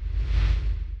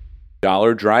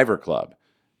 Dollar Driver Club.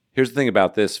 Here's the thing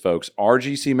about this, folks.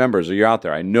 RGC members, or you're out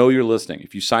there, I know you're listening.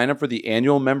 If you sign up for the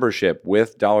annual membership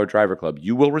with Dollar Driver Club,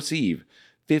 you will receive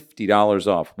 $50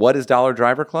 off. What is Dollar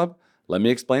Driver Club? Let me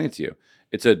explain it to you.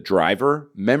 It's a driver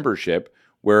membership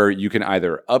where you can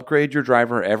either upgrade your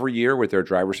driver every year with their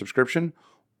driver subscription,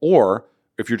 or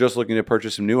if you're just looking to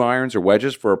purchase some new irons or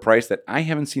wedges for a price that I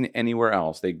haven't seen anywhere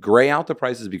else. They gray out the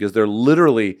prices because they're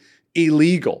literally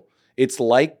illegal. It's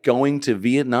like going to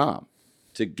Vietnam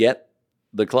to get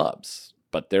the clubs,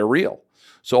 but they're real.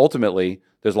 So ultimately,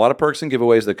 there's a lot of perks and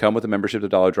giveaways that come with the membership to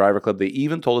Dollar Driver Club. They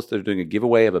even told us they're doing a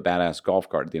giveaway of a badass golf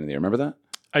cart at the end of the year. Remember that?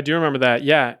 I do remember that,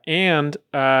 yeah. And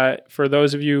for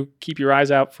those of you, keep your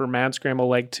eyes out for Mad Scramble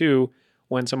Leg 2.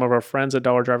 when some of our friends at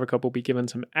Dollar Driver Club will be given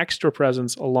some extra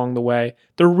presents along the way.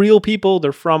 They're real people.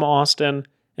 They're from Austin.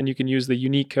 And you can use the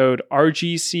unique code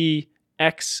RGCXDDC,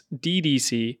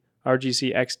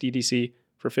 RGCXDDC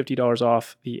for $50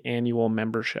 off the annual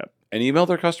membership. And email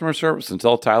their customer service and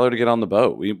tell Tyler to get on the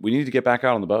boat. We need to get back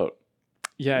out on the boat.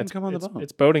 Yeah, Come on the boat.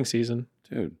 it's boating season.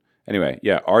 Dude. Anyway,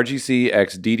 yeah,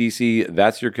 RGCXDDC,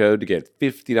 that's your code to get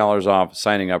 $50 off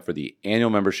signing up for the annual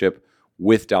membership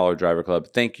with Dollar Driver Club.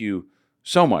 Thank you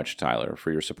so much, Tyler,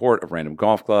 for your support of Random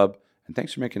Golf Club, and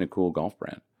thanks for making a cool golf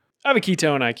brand. I have a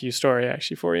Ketone IQ story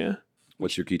actually for you.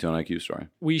 What's your Ketone IQ story?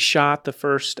 We shot the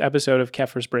first episode of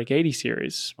Keffer's Break 80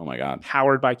 series, Oh my God.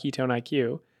 powered by Ketone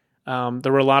IQ.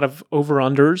 There were a lot of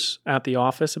over-unders at the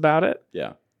office about it.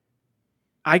 Yeah,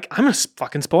 I'm going to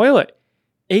fucking spoil it.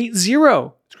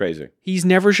 8-0. it's crazy. He's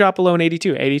never shot below an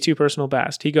 82. 82 personal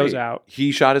best. He goes Wait, out.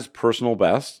 He shot his personal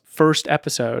best. First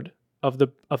episode of the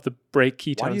Break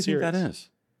Ketone Why do you series. think that is?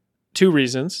 2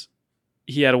 reasons.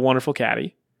 He had a wonderful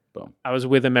caddy. Boom. I was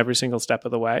with him every single step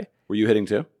of the way. Were you hitting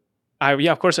too?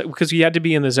 Yeah, of course, because he had to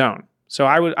be in the zone. So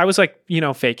I was like,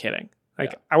 fake hitting.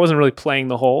 Like Yeah. I wasn't really playing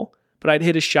the hole, but I'd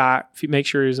hit a shot, make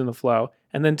sure he was in the flow.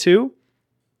 And then 2,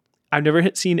 I've never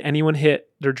seen anyone hit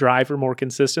their driver more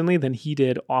consistently than he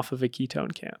did off of a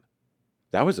Ketone can.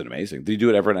 That was amazing. Did you do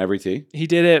it ever in every tee? He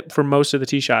did it for most of the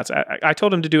tee shots. I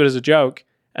told him to do it as a joke,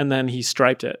 and then he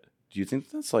striped it. Do you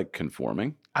think that's like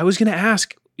conforming? I was going to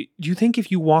ask, do you think if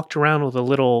you walked around with a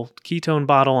little Ketone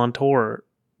bottle on tour,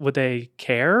 would they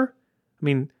care? I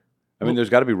mean, There's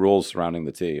got to be rules surrounding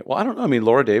the tee. Well, I don't know.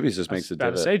 Laura Davies just I makes was a about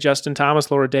to divot. say, Justin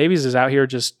Thomas, Laura Davies is out here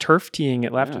just turf teeing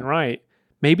it left Yeah. and right.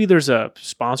 Maybe there's a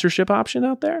sponsorship option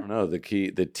out I there. don't know. The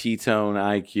T-tone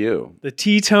IQ. The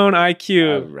T-Tone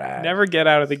IQ. All right. Never get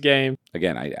out of the game.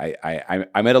 Again,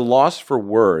 I'm at a loss for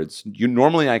words.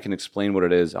 Normally I can explain what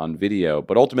it is on video,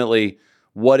 but ultimately,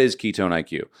 what is ketone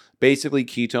IQ? Basically,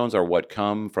 ketones are what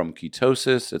come from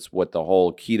ketosis. It's what the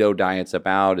whole keto diet's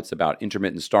about. It's about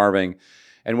intermittent starving.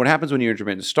 And what happens when you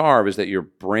intermittent starve is that your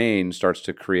brain starts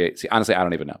to create. See, honestly, I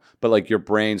don't even know, but like your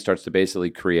brain starts to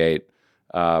basically create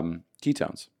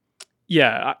ketones.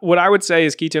 Yeah. What I would say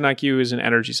is Ketone IQ is an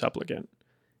energy supplicant.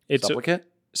 It's Supplicant?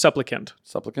 a supplicant.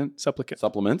 Supplicant? Supplicant.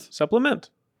 Supplement? Supplement.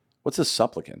 What's a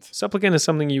supplicant? Supplicant is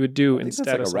something you would do I think instead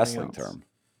that's like of a wrestling something else. term.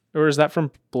 Or is that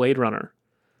from Blade Runner?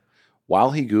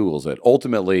 While he Googles it,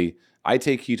 ultimately, I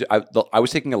take ketone. I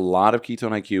was taking a lot of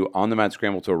Ketone IQ on the Mad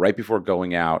Scramble Tour right before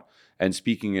going out and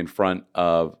speaking in front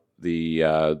of the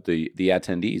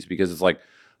attendees, because it's like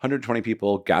 120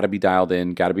 people, got to be dialed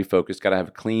in, got to be focused, got to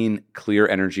have clean, clear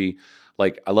energy.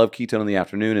 Like I love ketone in the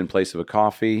afternoon in place of a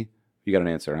coffee. You got an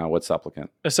answer, huh? What's supplicant?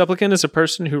 A supplicant is a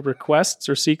person who requests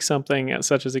or seeks something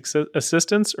such as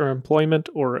assistance or employment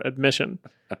or admission.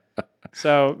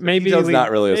 So maybe ketone's not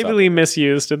really a maybe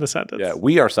misused in the sentence. Yeah,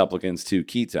 we are supplicants to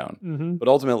ketone. Mm-hmm. But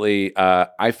ultimately,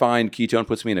 I find ketone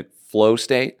puts me in a flow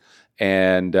state,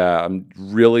 and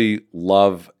really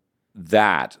love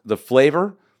that. The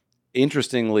flavor,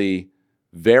 interestingly,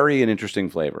 very an interesting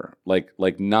flavor. Like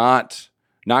not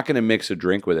going to mix a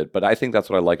drink with it, but I think that's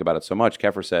what I like about it so much.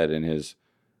 Keffer said in his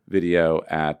video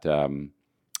at in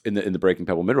the Breaking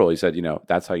Pebble mid-roll, he said,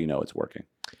 that's how you know it's working.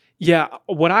 Yeah,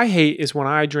 what I hate is when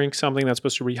I drink something that's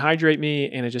supposed to rehydrate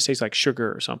me and it just tastes like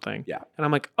sugar or something. Yeah. And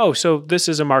I'm like, oh, so this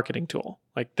is a marketing tool.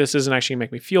 Like this isn't actually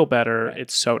make me feel better. Right.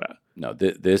 It's soda. No,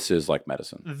 this is like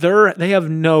medicine. They have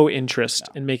no interest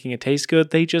in making it taste good.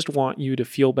 They just want you to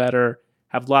feel better,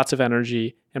 have lots of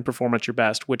energy, and perform at your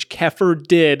best, which Keffer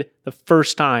did the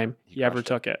first time he ever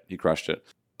took it. He crushed it.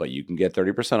 But you can get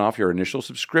 30% off your initial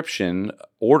subscription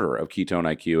order of Ketone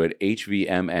IQ at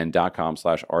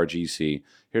hvmn.com/RGC.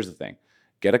 Here's the thing.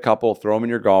 Get a couple, throw them in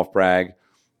your golf bag.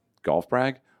 Golf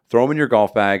bag? Throw them in your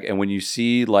golf bag, and when you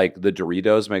see like the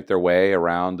Doritos make their way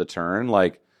around the turn,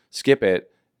 like skip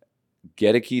it,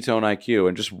 get a Ketone IQ,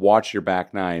 and just watch your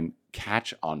back nine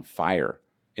catch on fire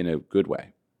in a good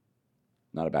way.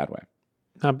 Not a bad way.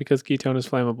 Not because ketone is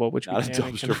flammable, which Not a we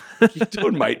dumpster.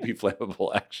 Ketone might be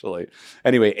flammable, actually.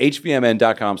 Anyway,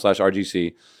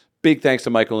 hvmn.com/RGC. Big thanks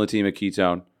to Michael and the team at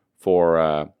Ketone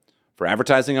for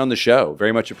advertising on the show.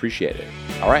 Very much appreciated.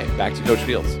 All right, back to Coach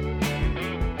Fields.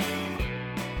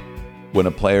 When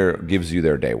a player gives you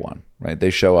their day one, right? They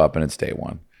show up and it's day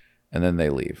one, and then they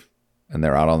leave, and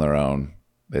they're out on their own.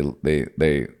 They're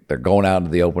going out into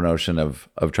the open ocean of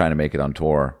trying to make it on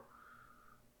tour.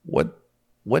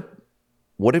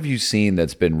 What have you seen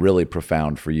that's been really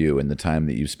profound for you in the time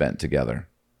that you've spent together?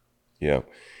 Yeah.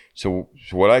 So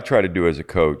what I try to do as a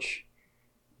coach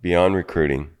beyond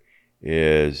recruiting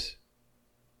is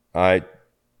I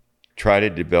try to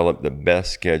develop the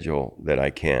best schedule that I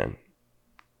can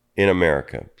in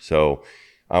America. So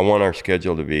I want our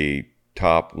schedule to be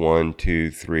top 1,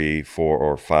 2, 3, 4,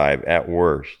 or 5 at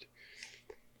worst,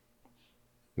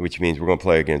 which means we're going to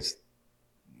play against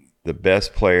the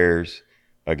best players,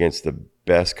 against the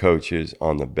best coaches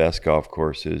on the best golf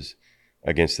courses,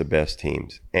 against the best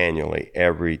teams annually,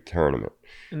 every tournament.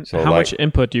 So how much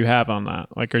input do you have on that?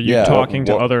 Like, are you talking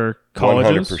to other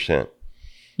colleges? 100%.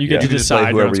 You get to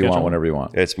decide whoever you want, whenever you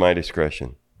want. It's my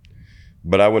discretion.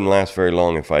 But I wouldn't last very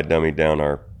long if I dummied down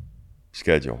our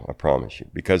schedule, I promise you,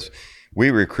 because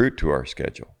we recruit to our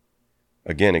schedule.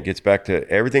 Again, it gets back to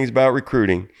everything's about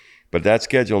recruiting, but that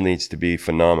schedule needs to be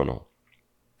phenomenal.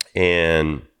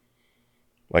 And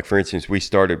like, for instance, we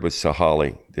started with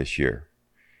Sahalee this year.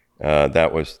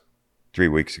 That was 3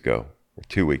 weeks ago or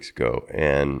 2 weeks ago.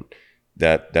 And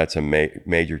that's a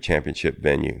major championship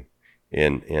venue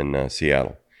in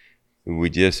Seattle.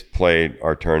 We just played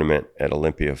our tournament at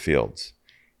Olympia Fields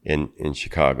in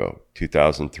Chicago,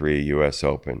 2003 U.S.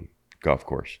 Open golf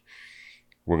course.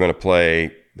 We're going to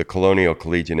play the Colonial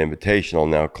Collegiate Invitational.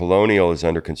 Now, Colonial is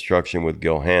under construction with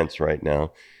Gil Hanse right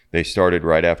now. They started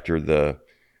right after the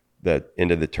end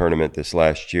of the tournament this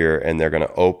last year, and they're going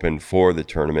to open for the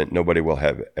tournament. Nobody will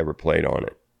have ever played on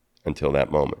it until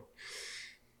that moment.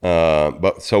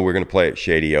 So we're going to play at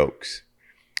Shady Oaks.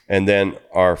 And then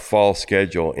our fall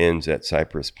schedule ends at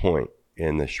Cypress Point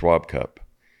in the Schwab Cup.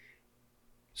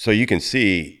 So you can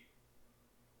see,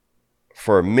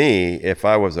 for me, if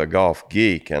I was a golf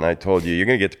geek and I told you, you're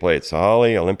going to get to play at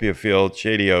Sahalee, Olympia Field,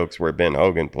 Shady Oaks, where Ben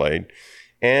Hogan played,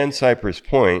 and Cypress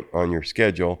Point on your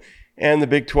schedule, and the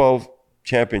Big 12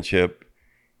 Championship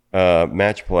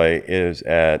match play is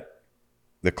at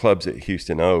the clubs at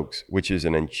Houston Oaks, which is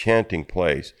an enchanting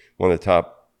place, one of the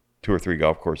top 2 or 3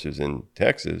 golf courses in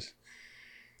Texas.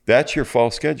 That's your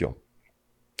fall schedule.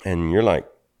 And you're like,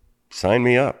 sign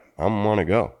me up. I want to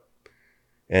go.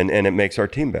 And it makes our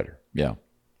team better. Yeah.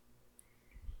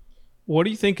 What do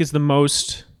you think is the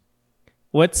most,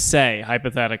 let's say,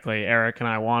 hypothetically, Eric and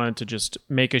I wanted to just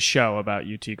make a show about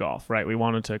UT Golf, right? We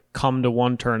wanted to come to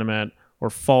one tournament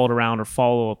or follow it around or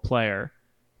follow a player.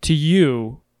 To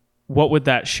you, what would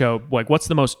that show, like, what's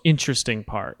the most interesting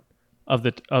part of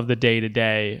the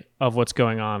day-to-day of what's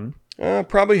going on?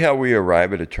 Probably how we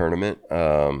arrive at a tournament.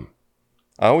 I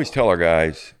always tell our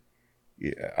guys,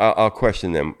 I'll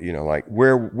question them, like,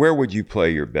 where would you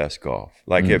play your best golf?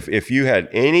 Like, if you had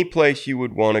any place you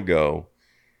would want to go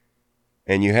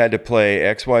and you had to play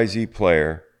XYZ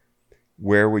player,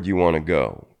 where would you want to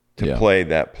go to play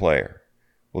that player?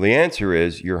 Well, the answer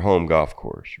is your home golf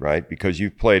course, right? Because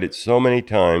you've played it so many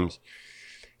times.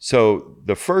 So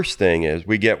the first thing is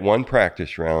we get one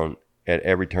practice round at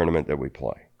every tournament that we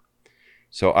play.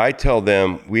 So I tell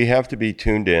them we have to be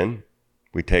tuned in.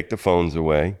 We take the phones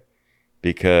away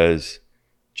because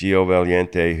Gio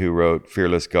Valiente, who wrote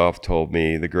Fearless Golf, told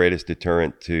me the greatest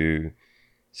deterrent to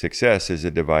success is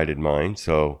a divided mind.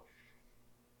 So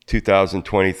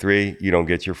 2023, you don't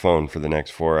get your phone for the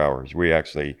next 4 hours.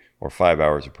 Or 5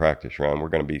 hours of practice round, we're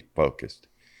going to be focused.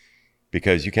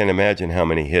 Because you can imagine how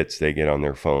many hits they get on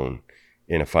their phone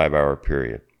in a 5-hour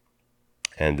period.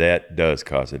 And that does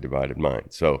cause a divided mind.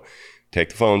 So take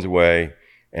the phones away.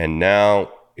 And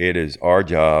now it is our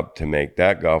job to make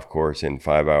that golf course in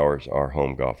 5 hours our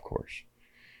home golf course.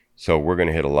 So we're going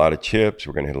to hit a lot of chips.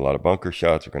 We're going to hit a lot of bunker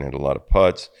shots. We're going to hit a lot of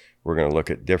putts. We're going to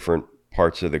look at different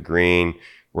parts of the green.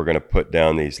 We're going to put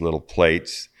down these little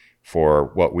plates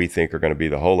for what we think are going to be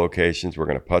the hole locations. We're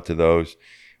going to putt to those.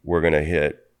 We're going to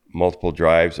hit multiple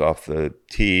drives off the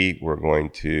tee. We're going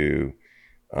to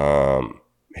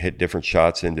hit different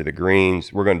shots into the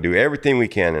greens. We're going to do everything we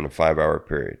can in a 5-hour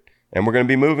period. And we're going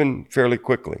to be moving fairly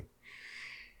quickly.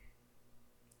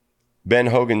 Ben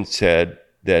Hogan said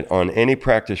that on any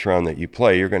practice round that you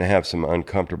play, you're going to have some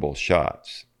uncomfortable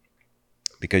shots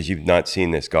because you've not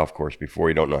seen this golf course before.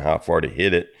 You don't know how far to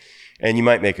hit it. And you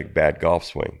might make a bad golf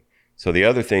swing. So the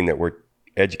other thing that we're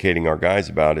educating our guys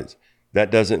about is that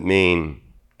doesn't mean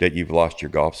that you've lost your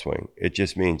golf swing. It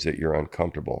just means that you're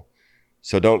uncomfortable.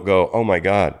 So don't go, oh my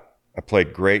God, I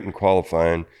played great in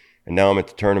qualifying and now I'm at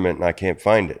the tournament and I can't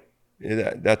find it.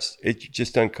 It's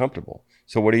just uncomfortable.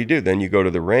 So what do? Then you go to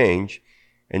the range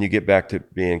and you get back to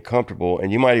being comfortable, and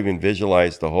you might even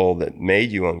visualize the hole that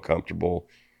made you uncomfortable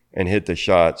and hit the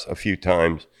shots a few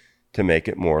times to make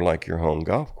it more like your home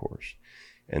golf course.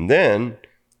 And then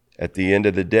at the end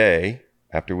of the day,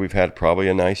 after we've had probably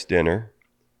a nice dinner,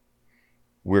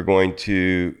 we're going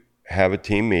to have a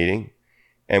team meeting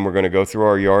and we're going to go through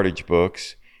our yardage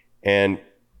books and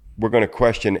we're going to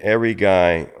question every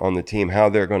guy on the team how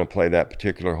they're going to play that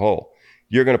particular hole.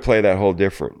 You're going to play that hole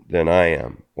different than I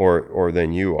am or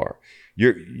than you are.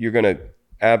 You're going to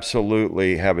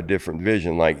absolutely have a different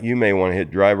vision. Like you may want to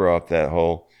hit driver off that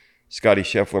hole. Scotty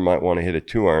Scheffler might want to hit a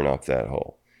 2-iron off that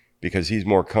hole because he's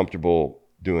more comfortable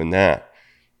doing that.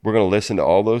 We're going to listen to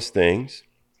all those things.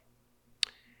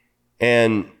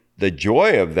 And the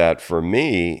joy of that for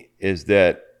me is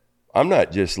that I'm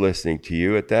not just listening to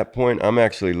you at that point. I'm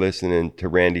actually listening to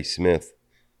Randy Smith,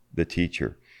 the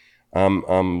teacher.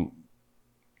 I'm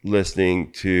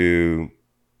listening to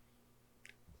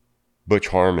Butch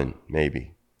Harmon,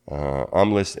 maybe.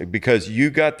 I'm listening because you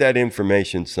got that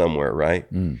information somewhere, right?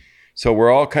 So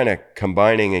we're all kind of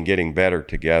combining and getting better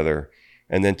together.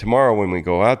 And then tomorrow when we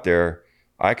go out there,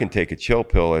 I can take a chill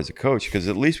pill as a coach because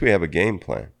at least we have a game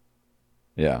plan.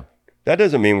 Yeah. That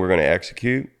doesn't mean we're going to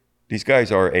execute. These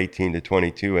guys are 18 to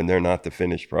 22 and they're not the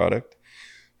finished product.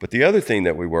 But the other thing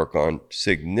that we work on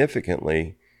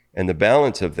significantly, and the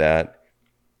balance of that,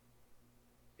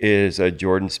 is a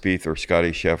Jordan Spieth or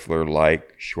Scotty Scheffler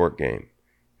like short game.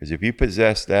 Because if you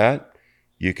possess that,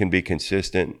 you can be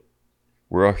consistent.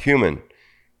 We're all human.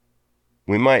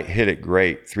 We might hit it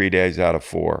great 3 days out of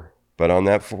 4, but on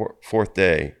that fourth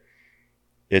day,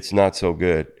 it's not so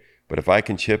good. But if I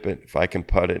can chip it, if I can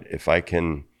putt it, if I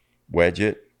can wedge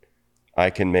it, I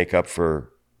can make up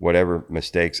for whatever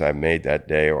mistakes I've made that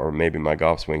day, or maybe my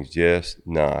golf swing's just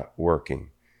not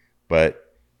working.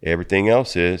 But everything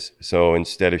else is. So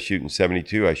instead of shooting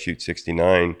 72, I shoot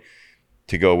 69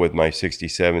 to go with my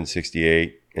 67,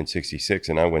 68, and 66,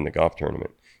 and I win the golf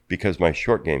tournament because my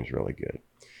short game's really good.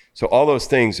 So all those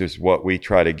things is what we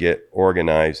try to get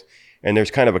organized. And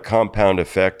there's kind of a compound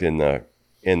effect in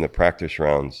the practice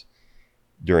rounds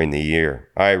during the year.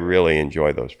 I really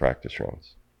enjoy those practice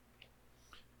rounds.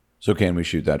 So can we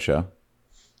shoot that show?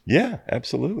 Yeah,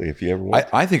 absolutely. If you ever want.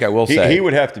 I think I will say. He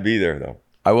would have to be there, though.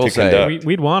 I will say.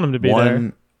 We'd want him to be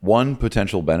there. One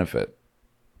potential benefit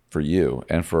for you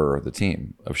and for the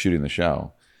team of shooting the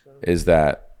show is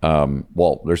that,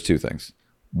 well, there's two things.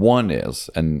 One is,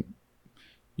 and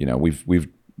you know,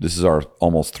 this is our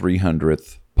almost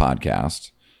 300th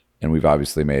podcast, and we've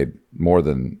obviously made more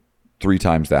than 3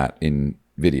 times that in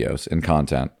videos and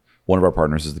content. One of our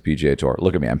partners is the PGA Tour.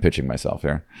 Look at me, I'm pitching myself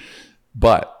here.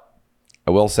 But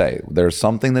I will say there's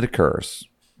something that occurs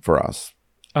for us.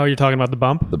 Oh, you're talking about the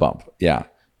bump? The bump, yeah.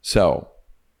 So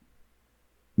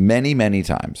many, many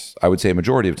times, I would say a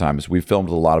majority of times, we've filmed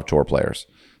with a lot of tour players.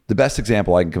 The best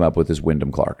example I can come up with is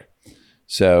Wyndham Clark.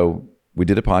 So we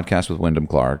did a podcast with Wyndham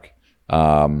Clark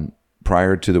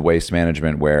prior to the Waste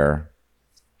Management, where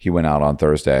he went out on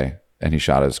Thursday and he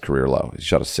shot his career low. He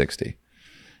shot a 60.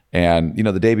 And, you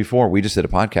know, the day before, we just did a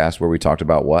podcast where we talked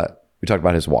about what? We talked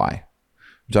about his why.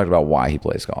 We talked about why he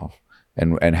plays golf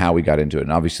and how we got into it.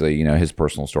 And obviously, you know, his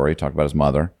personal story. He talked about his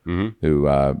mother who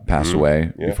passed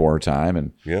away before her time,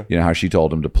 and, you know, how she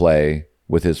told him to play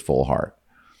with his full heart.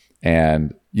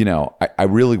 And, you know, I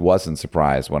really wasn't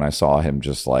surprised when I saw him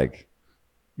just like,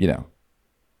 you know,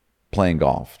 playing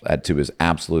golf to his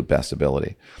absolute best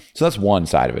ability. So that's one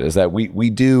side of it, is that we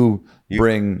do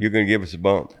bring... You're going to give us a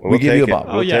bump. We give you a bump.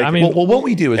 Oh, yeah. I mean... Well, what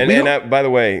we do is... And by the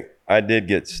way, I did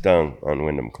get stung on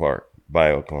Wyndham Clark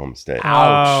by Oklahoma State.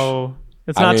 Oh,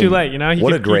 it's not too late, you know? He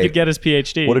could get his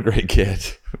PhD. What a great kid.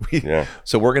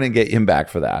 So we're going to get him back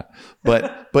for that.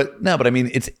 But I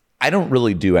mean, I don't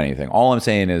really do anything. All I'm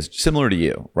saying is similar to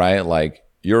you, right? Like,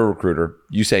 you're a recruiter.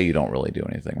 You say you don't really do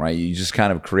anything, right? You just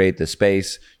kind of create the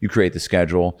space. You create the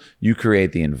schedule. You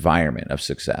create the environment of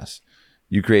success.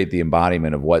 You create the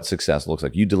embodiment of what success looks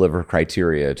like. You deliver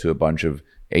criteria to a bunch of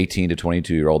 18 to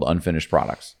 22-year-old unfinished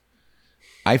products.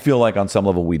 I feel like on some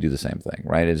level we do the same thing,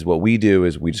 right? Is what we do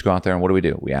is we just go out there and what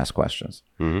do? We ask questions.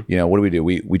 You know, what do?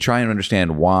 We try and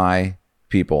understand why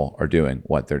people are doing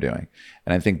what they're doing.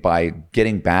 And I think by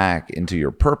getting back into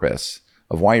your purpose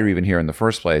of why you're even here in the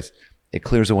first place, it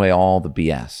clears away all the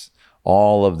BS,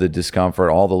 all of the discomfort,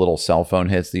 all the little cell phone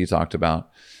hits that you talked about.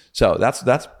 So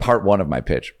that's part one of my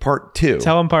pitch. Part two.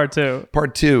 Tell them part two.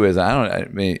 Part two is I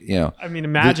mean,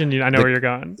 imagine I know where you're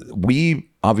going.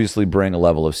 We obviously bring a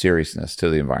level of seriousness to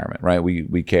the environment, right?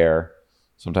 We care.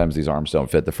 Sometimes these arms don't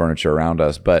fit the furniture around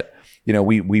us, but you know,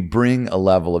 we bring a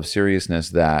level of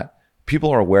seriousness that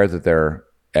people are aware that their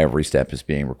every step is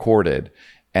being recorded.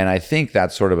 And I think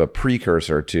that's sort of a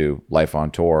precursor to life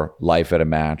on tour, life at a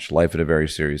match, life at a very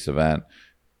serious event.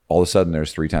 All of a sudden,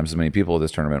 there's 3 times as many people at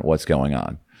this tournament. What's going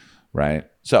on, right?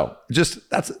 So, just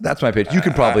that's my pitch. You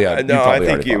could probably I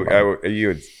think you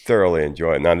would thoroughly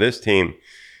enjoy it. Now, this team,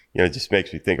 you know, it just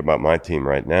makes me think about my team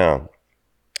right now.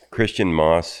 Christian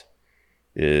Moss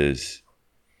is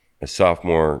a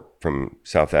sophomore from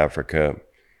South Africa.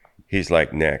 He's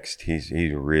like next. He's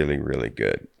really, really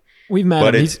good. We've met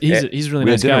But him. it's- He's a really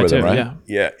we had nice dinner guy with too. him, right? Yeah.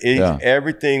 Yeah, Yeah.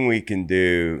 everything we can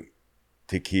do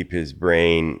to keep his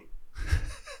brain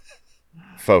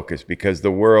focused, because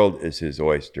the world is his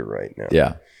oyster right now.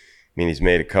 Yeah. I mean, he's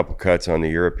made a couple cuts on the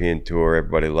European tour.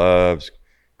 Everybody loves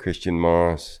Christian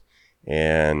Moss,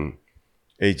 and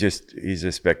he's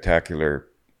a spectacular.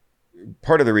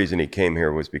 Part of the reason he came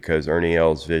here was because Ernie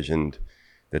Els visioned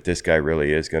that this guy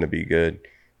really is going to be good.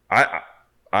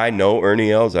 I know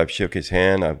Ernie Els. I've shook his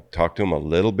hand. I've talked to him a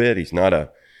little bit. He's not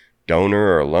a donor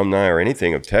or alumni or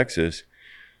anything of Texas,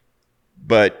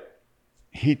 but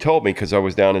he told me, because I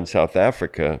was down in South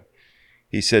Africa,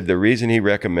 he said the reason he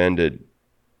recommended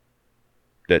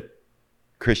that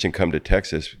Christian come to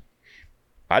Texas,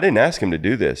 I didn't ask him to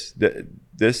do this. I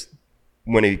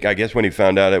guess when he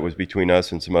found out it was between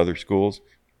us and some other schools,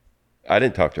 I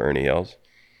didn't talk to Ernie Els.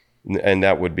 And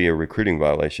that would be a recruiting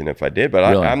violation if I did. But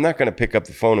Really? I'm not going to pick up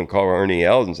the phone and call Ernie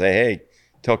Els and say, hey,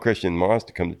 tell Christian Moss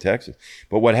to come to Texas.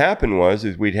 But what happened was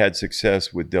we'd had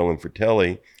success with Dylan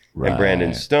Fratelli and Brandon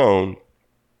Right. Stone.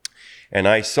 And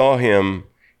I saw him.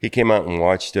 He came out and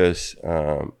watched us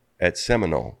at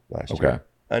Seminole last Okay. year.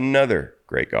 Another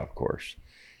great golf course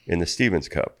in the Stevens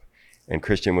Cup. And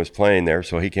Christian was playing there,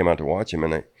 so he came out to watch him.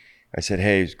 And I said,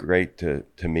 hey, it's great to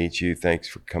meet you. Thanks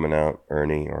for coming out,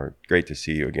 Ernie, or great to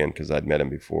see you again, because I'd met him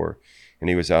before. And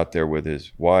he was out there with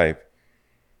his wife.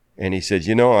 And he said,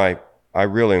 I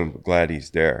really am glad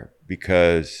he's there,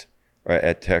 because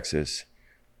at Texas.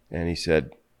 And he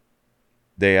said,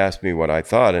 they asked me what I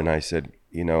thought. And I said,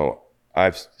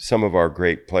 some of our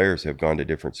great players have gone to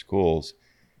different schools.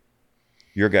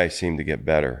 Your guys seem to get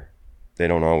better. They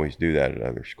don't always do that at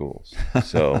other schools.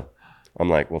 So I'm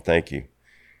like, well, thank you.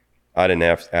 I didn't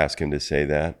ask him to say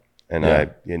that, and Yeah.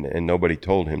 and nobody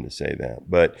told him to say that.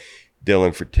 But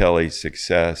Dylan Fratelli's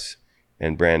success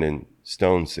and Brandon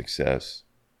Stone's success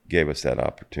gave us that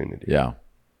opportunity. Yeah.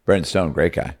 Brandon Stone,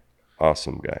 great guy.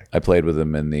 Awesome guy. I played with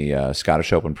him in the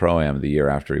Scottish Open Pro-Am the year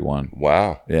after he won.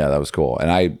 Wow. Yeah, that was cool.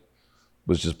 And I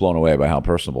was just blown away by how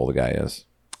personable the guy is.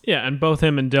 Yeah, and both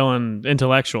him and Dylan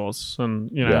intellectuals,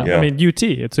 and Yeah. Yeah. I mean UT,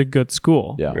 it's a good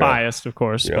school. Yeah. Biased, of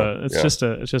course, Yeah. but it's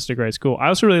Yeah. just a great school. I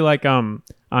also really like on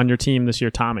your team this year,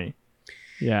 Tommy.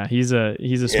 Yeah, he's a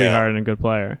sweetheart and a good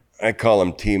player. I call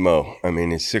him Timo. I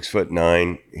mean, he's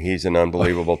 6'9". He's an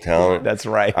unbelievable talent. That's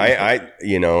right. I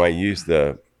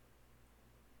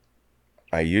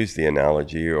use the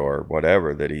analogy or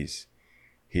whatever that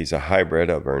he's a hybrid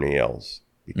of Ernie Els,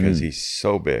 because he's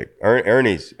so big.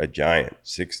 Ernie's a giant,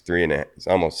 6'3", he's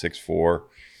almost 6'4".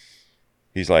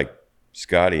 He's like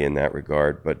Scotty in that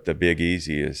regard, but the Big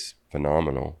Easy is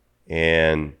phenomenal.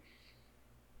 And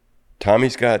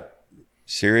Tommy's got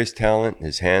serious talent.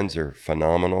 His hands are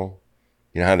phenomenal.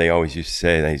 You know how they always used to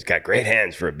say that he's got great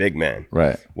hands for a big man.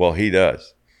 Right. Well, he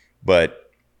does. But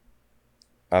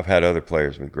I've had other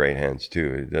players with great hands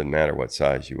too. It doesn't matter what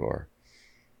size you are.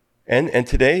 And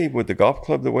today, with the golf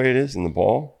club the way it is and the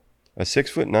ball, a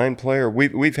 6'9" player.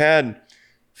 We've had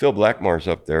Phil Blackmar's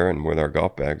up there and with our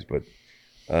golf bags, but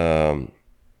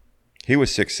he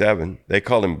was 6'7". They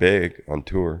called him big on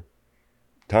tour.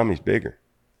 Tommy's bigger.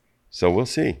 So we'll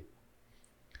see.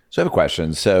 So I have a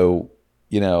question. So,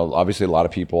 obviously a lot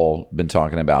of people have been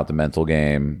talking about the mental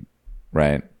game,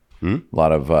 right? A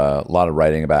lot of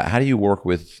writing about how do you work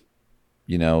with,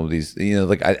 these,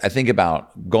 like I think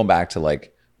about going back to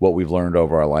like what we've learned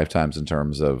over our lifetimes in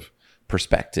terms of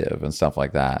perspective and stuff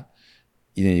like that.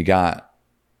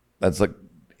 That's like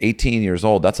 18 years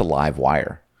old. That's a live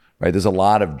wire, right? There's a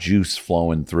lot of juice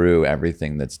flowing through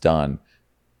everything that's done.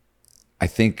 I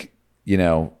think,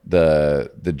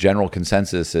 the general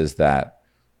consensus is that,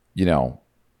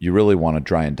 you really want to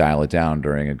try and dial it down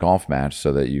during a golf match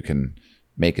so that you can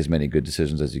make as many good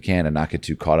decisions as you can and not get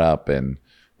too caught up in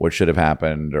what should have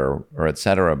happened or et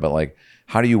cetera. But like,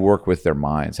 how do you work with their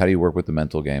minds? How do you work with the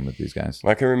mental game with these guys?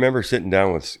 I can remember sitting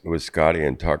down with Scotty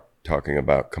and talking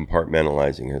about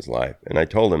compartmentalizing his life. And I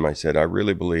told him, I said, I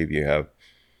really believe you have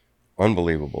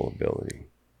unbelievable ability.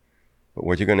 But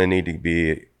what you're going to need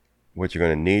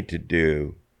to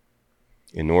do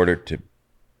in order to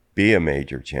be a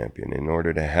major champion, in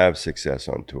order to have success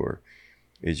on tour,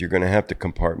 is you're going to have to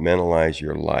compartmentalize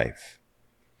your life.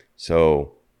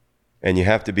 So, and you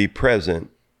have to be present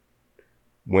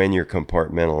when you're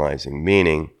compartmentalizing,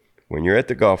 meaning when you're at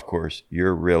the golf course,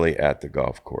 you're really at the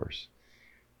golf course.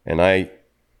 And I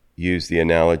use the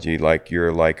analogy like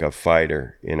you're like a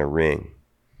fighter in a ring.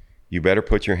 You better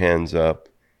put your hands up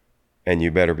and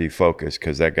you better be focused,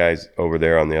 because that guy's over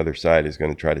there on the other side is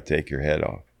going to try to take your head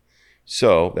off.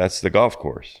 So that's the golf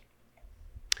course.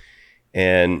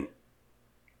 And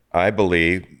I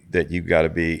believe that you've got to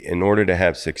be, in order to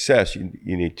have success, you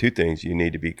need two things. You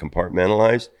need to be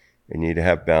compartmentalized and you need to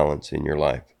have balance in your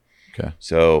life. Okay.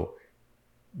 So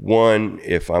one,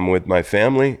 if I'm with my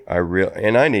family,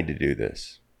 and I need to do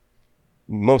this.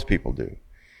 Most people do.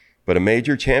 But a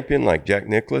major champion like Jack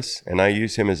Nicklaus, and I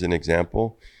use him as an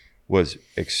example, was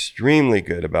extremely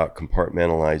good about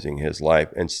compartmentalizing his life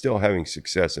and still having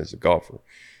success as a golfer.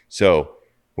 So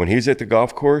when he's at the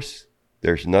golf course,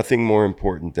 there's nothing more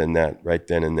important than that right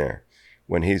then and there.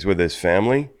 When he's with his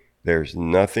family, there's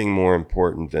nothing more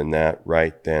important than that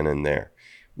right then and there.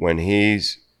 When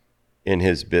he's in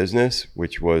his business,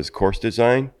 which was course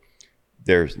design,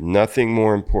 there's nothing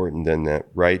more important than that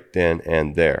right then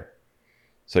and there.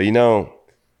 So,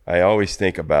 I always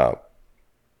think about,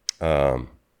 I'm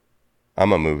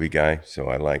a movie guy, so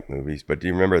I like movies, but do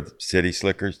you remember City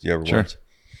Slickers? Do you ever watch?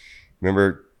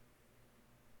 Remember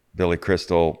Billy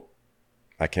Crystal,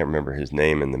 I can't remember his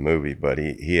name in the movie, but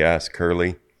he asked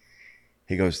Curly,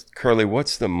 he goes, Curly,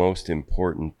 what's the most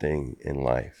important thing in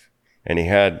life? And he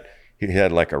had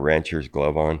like a rancher's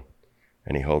glove on,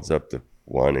 and he holds up the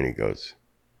one and he goes,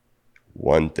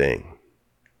 one thing.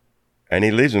 And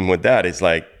he leaves him with that. It's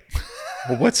like,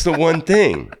 well, what's the one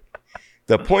thing?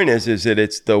 The point is that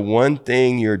it's the one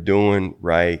thing you're doing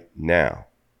right now.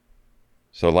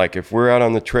 So like if we're out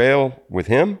on the trail with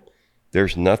him,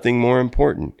 there's nothing more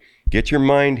important. Get your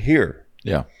mind here.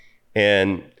 Yeah.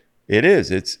 And it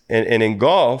is. And in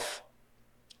golf,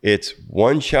 it's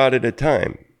one shot at a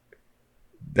time.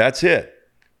 That's it.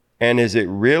 And is it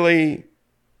really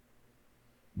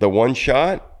the one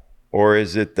shot, or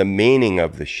is it the meaning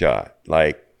of the shot?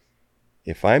 Like,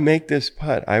 if I make this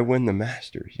putt, I win the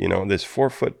Masters, this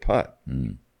 4-foot putt.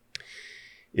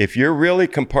 If you're really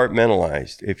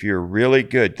compartmentalized, if you're really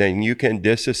good, then you can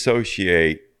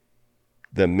disassociate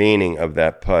the meaning of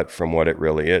that putt from what it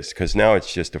really is. Because now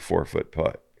it's just a 4-foot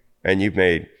putt. And you've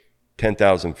made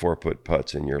 10,000 4-foot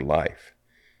putts in your life.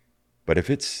 But if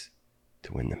it's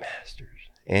to win the Masters,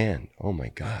 and, oh my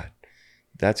God,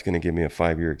 that's going to give me a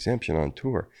 5-year exemption on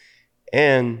tour,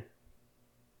 and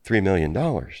 $3 million,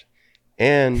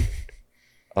 and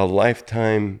a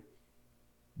lifetime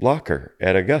blocker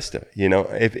at Augusta.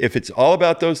 If it's all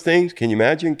about those things, can you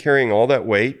imagine carrying all that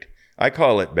weight? I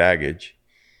call it baggage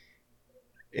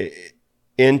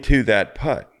into that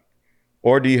putt.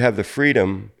 Or do you have the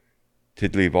freedom to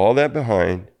leave all that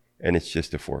behind and it's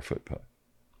just a 4-foot putt?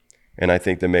 And I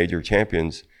think the major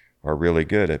champions are really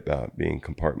good about being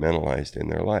compartmentalized in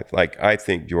their life. Like I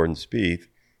think Jordan Spieth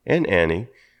and Annie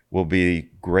will be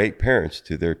great parents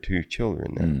to their 2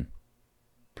 children then.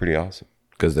 Pretty awesome.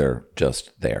 Because they're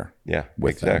just there. Yeah,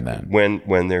 with exactly. them then.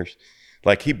 When there's,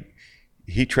 like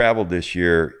he traveled this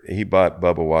year, he bought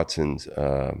Bubba Watson's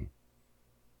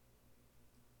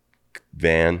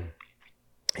van.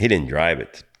 He didn't drive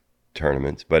it to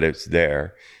tournaments, but it's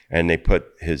there. And they put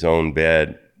his own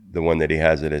bed, the one that he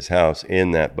has at his house,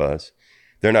 in that bus.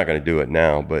 They're not going to do it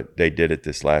now, but they did it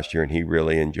this last year and he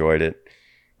really enjoyed it.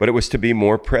 But it was to be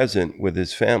more present with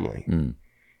his family.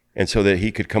 And so that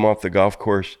he could come off the golf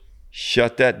course,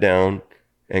 shut that down,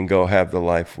 and go have the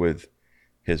life with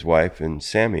his wife and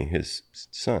Sammy, his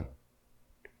son.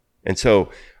 And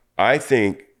so I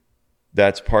think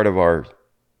that's part of our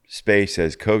space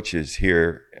as coaches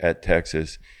here at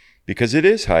Texas, because it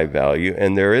is high value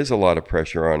and there is a lot of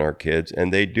pressure on our kids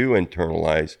and they do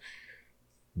internalize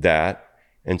that.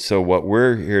 And so what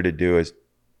we're here to do is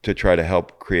to try to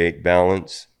help create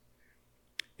balance.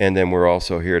 And then we're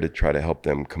also here to try to help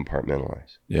them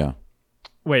compartmentalize. Yeah.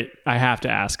 Wait, I have to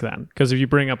ask then, because if you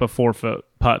bring up a 4-foot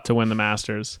putt to win the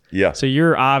Masters, yeah. So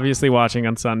you're obviously watching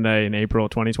on Sunday in April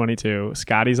 2022.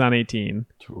 Scotty's on 18.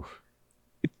 Oof.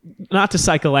 Not to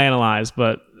psychoanalyze,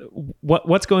 but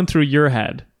what's going through your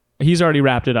head? He's already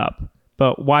wrapped it up,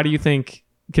 but why do you think?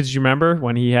 Because you remember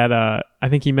when he had I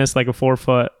think he missed like a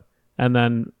 4-foot, and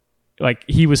then like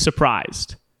he was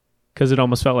surprised because it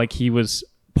almost felt like he was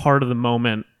part of the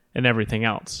moment and everything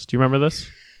else. Do you remember this?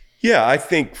 Yeah, I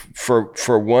think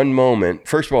for one moment,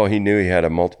 first of all, he knew he had a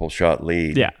multiple shot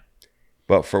lead. Yeah.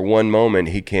 But for one moment,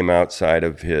 he came outside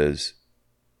of his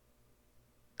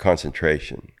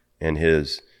concentration and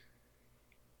his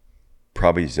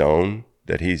probably zone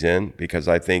that he's in, because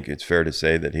I think it's fair to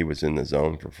say that he was in the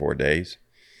zone for 4 days.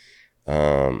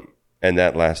 And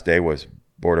that last day was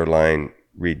borderline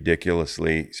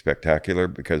ridiculously spectacular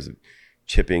because of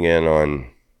chipping in on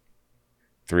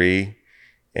 3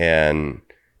 and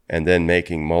then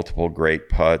making multiple great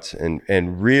putts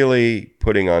and really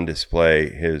putting on display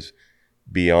his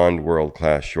beyond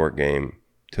world-class short game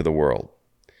to the world.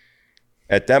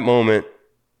 At that moment,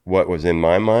 what was in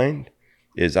my mind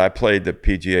is I played the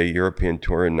PGA European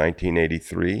Tour in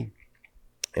 1983,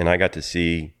 and I got to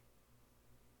see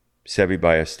Seve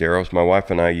Ballesteros. My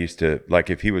wife and I used to, like,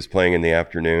 if he was playing in the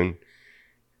afternoon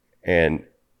and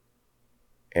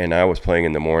I was playing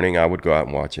in the morning, I would go out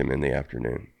and watch him in the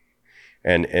afternoon.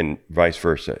 And vice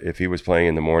versa. If he was playing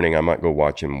in the morning, I might go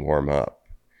watch him warm up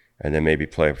and then maybe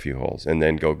play a few holes and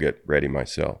then go get ready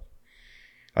myself.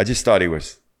 I just thought he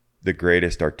was the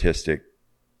greatest artistic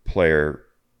player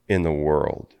in the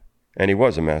world. And he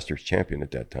was a Masters champion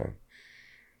at that time.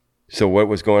 So what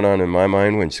was going on in my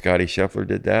mind when Scottie Scheffler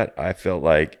did that? I felt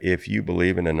like if you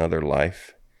believe in another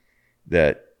life,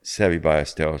 that Seve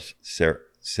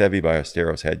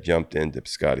Ballesteros had jumped into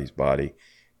Scottie's body,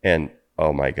 and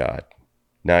oh my God,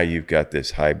 now you've got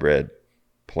this hybrid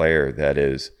player that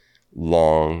is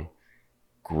long,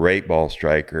 great ball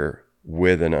striker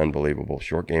with an unbelievable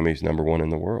short game. He's number one in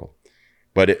the world.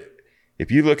 But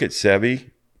if you look at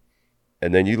Seve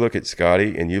and then you look at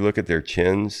Scottie and you look at their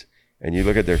chins and you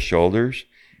look at their shoulders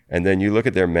and then you look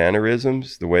at their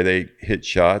mannerisms, the way they hit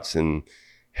shots and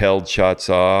held shots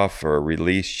off or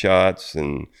released shots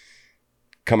and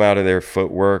come out of their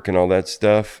footwork and all that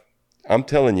stuff, I'm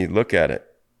telling you, look at it.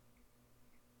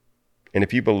 And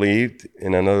if you believed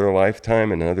in another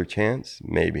lifetime and another chance,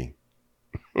 maybe.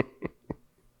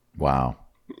 Wow.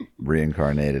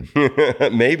 Reincarnated.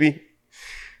 Maybe.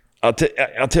 I'll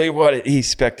tell you what, he's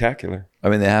spectacular. I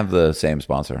mean, they have the same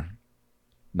sponsor.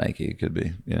 Nike could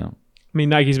be, you know. I mean,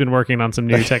 Nike's been working on some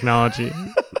new technology.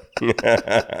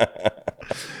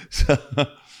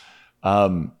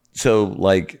 So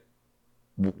like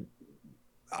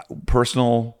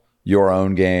personal, your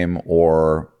own game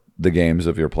or the games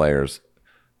of your players,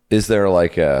 is there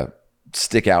like a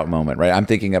stick out moment, right? I'm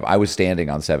thinking of, I was standing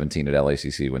on 17 at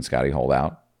LACC when Scottie holed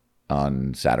out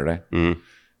on Saturday. Mm-hmm.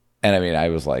 And I mean, I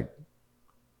was like,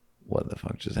 what the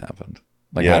fuck just happened?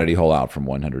 Like, Yeah. how did he hole out from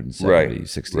 170,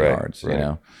 60 yards, you right.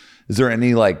 know? Is there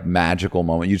any like magical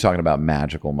moment? You're talking about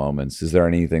magical moments. Is there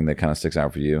anything that kind of sticks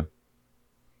out for you?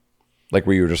 Like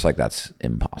where you were just like, that's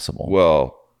impossible.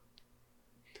 Well,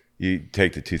 you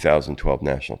take the 2012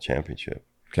 National Championship.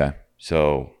 Okay.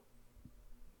 So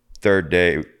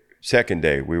second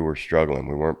day, we were struggling.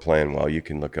 We weren't playing well. You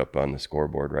can look up on the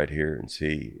scoreboard right here and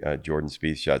see Jordan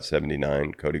Spieth shot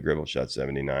 79, Cody Gribble shot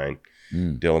 79,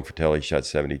 Dylan Fratelli shot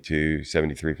 72,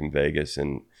 73 from Vegas,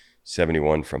 and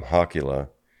 71 from Hocula.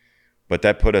 But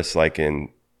that put us like in,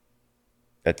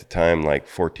 at the time, like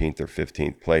 14th or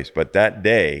 15th place. But that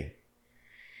day,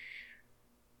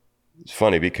 it's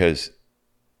funny because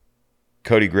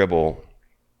Cody Gribble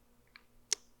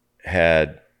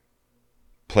had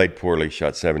played poorly,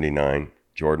 shot 79.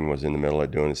 Jordan was in the middle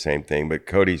of doing the same thing, but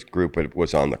Cody's group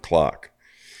was on the clock.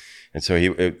 And so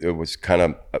it was kind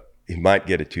of, he might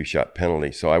get a 2-shot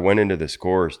penalty. So I went into the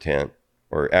scorer's tent,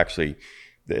 or actually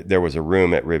there was a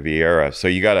room at Riviera. So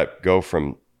you got to go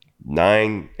from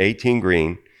 18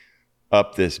 green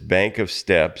up this bank of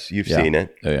steps. You've seen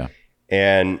it. Oh, yeah.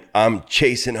 And I'm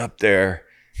chasing up there.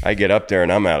 I get up there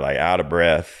and I'm out of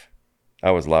breath.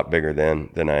 I was a lot bigger then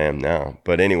than I am now.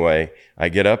 But anyway, I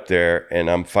get up there and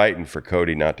I'm fighting for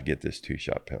Cody not to get this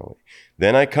 2-shot penalty.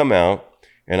 Then I come out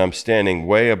and I'm standing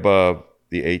way above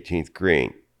the 18th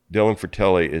green. Dylan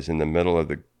Fratelli is in the middle of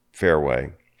the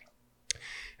fairway.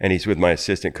 And he's with my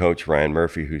assistant coach, Ryan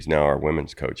Murphy, who's now our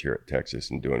women's coach here at Texas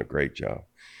and doing a great job.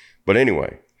 But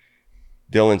anyway,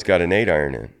 Dylan's got an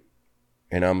 8-iron in.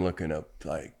 And I'm looking up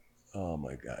like, oh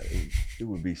my God, it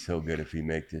would be so good if he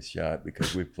make this shot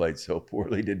because we've played so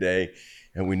poorly today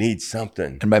and we need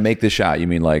something. And by make the shot, you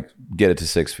mean like get it to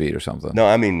 6 feet or something? No,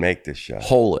 I mean make this shot.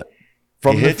 Hole it.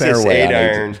 From he the hits this fairway.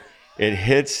 8-iron. It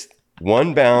hits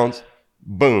one bounce,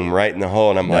 boom, right in the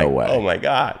hole. And I'm like, way. oh my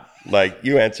God. Like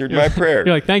you answered my prayer.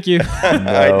 You're like, thank you.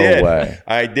 I did. way.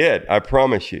 I did. I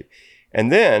promise you. And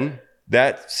then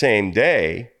that same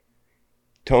day,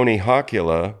 Tony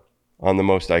Hocula, on the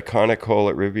most iconic hole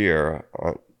at Riviera,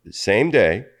 on the same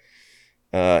day,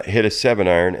 hit a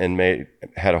 7-iron and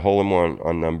had a hole-in-one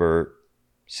on number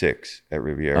 6 at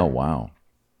Riviera. Oh, wow.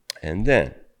 And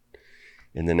then,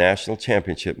 in the national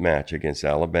championship match against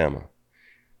Alabama,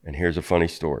 and here's a funny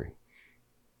story.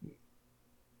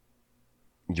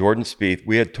 Jordan Spieth,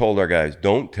 we had told our guys,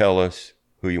 don't tell us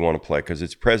who you want to play because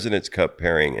it's President's Cup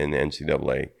pairing in the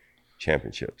NCAA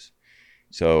championships.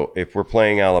 So if we're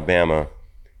playing Alabama,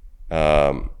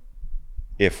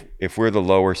 if we're the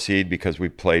lower seed because we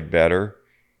played better,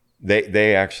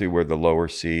 they actually were the lower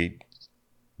seed.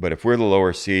 But if we're the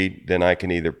lower seed, then I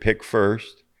can either pick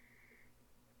first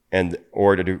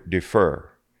or to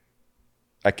defer.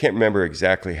 I can't remember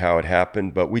exactly how it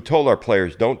happened, but we told our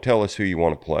players, don't tell us who you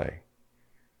want to play.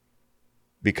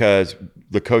 because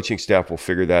the coaching staff will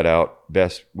figure that out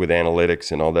best with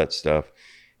analytics and all that stuff,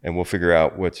 and we'll figure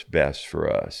out what's best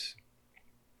for us.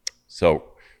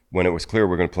 So when it was clear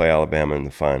we're going to play Alabama in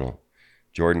the final,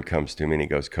 Jordan comes to me and he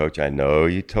goes, Coach, I know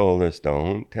you told us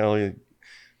don't tell you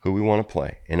who we want to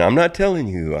play. And I'm not telling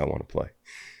you who I want to play.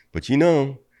 But you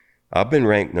know, I've been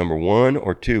ranked number 1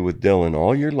 or 2 with Dylan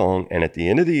all year long. And at the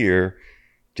end of the year,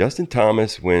 Justin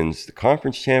Thomas wins the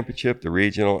conference championship, the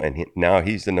regional, and now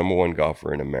he's the number 1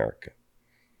 golfer in America.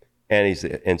 And he's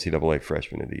the NCAA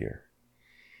Freshman of the Year.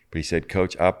 But he said,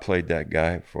 Coach, I've played that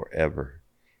guy forever.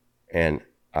 And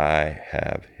I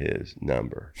have his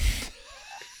number.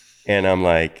 And I'm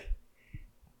like,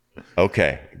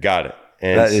 okay, got it.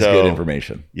 And that is good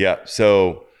information. Yeah.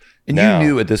 So and now, you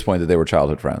knew at this point that they were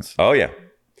childhood friends. Oh, yeah.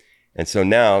 And so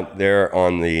now they're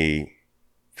on the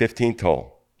 15th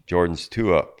hole. Jordan's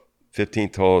 2 up.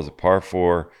 15th hole is a par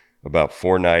 4, about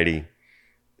 490.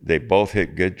 They both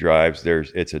hit good drives.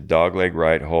 It's a dogleg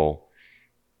right hole.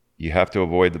 You have to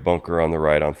avoid the bunker on the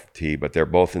right on the tee, but they're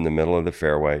both in the middle of the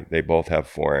fairway. They both have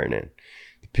 4-iron in.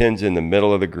 The pin's in the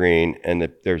middle of the green, and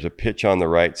there's a pitch on the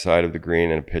right side of the green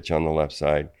and a pitch on the left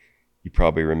side. You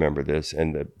probably remember this.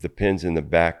 And the pin's in the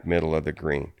back middle of the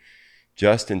green.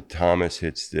 Justin Thomas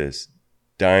hits this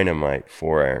dynamite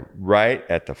 4-iron right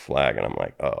at the flag. And I'm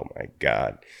like, oh, my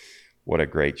God, what a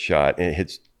great shot. And it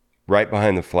hits right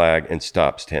behind the flag and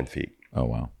stops 10 feet. Oh,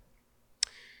 wow.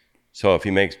 So if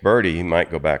he makes birdie, he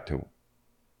might go back to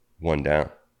 1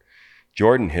 down.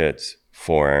 Jordan hits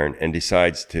 4-iron and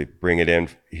decides to bring it in.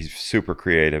 He's super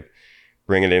creative.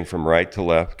 Bring it in from right to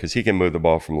left, because he can move the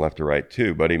ball from left to right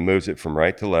too, but he moves it from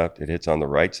right to left. It hits on the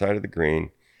right side of the green,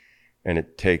 and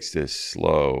it takes this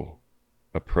slow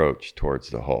approach towards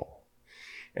the hole.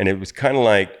 And it was kind of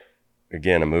like,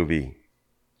 again, a movie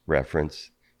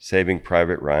reference, Saving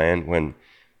Private Ryan, when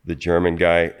the German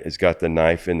guy has got the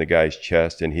knife in the guy's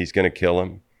chest and he's going to kill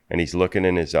him, and he's looking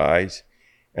in his eyes,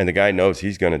 and the guy knows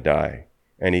he's going to die.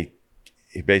 And he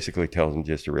basically tells him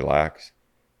just to relax,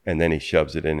 and then he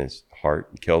shoves it in his heart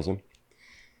and kills him.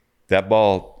 That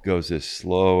ball goes this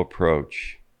slow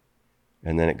approach,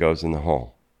 and then it goes in the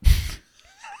hole.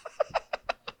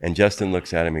 And Justin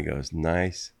looks at him and goes,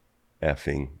 nice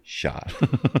effing shot.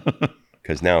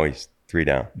 Because now he's 3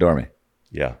 down. Dormy.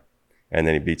 Yeah. And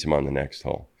then he beats him on the next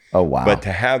hole. Oh, wow. But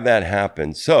to have that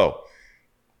happen, so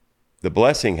the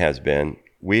blessing has been,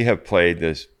 we have played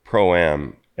this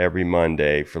Pro-Am every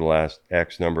Monday for the last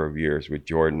X number of years with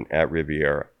Jordan at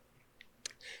Riviera.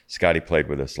 Scotty played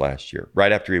with us last year.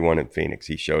 Right after he won in Phoenix,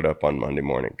 he showed up on Monday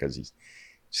morning because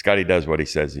Scotty does what he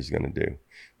says he's going to do.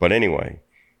 But anyway,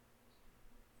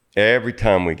 every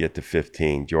time we get to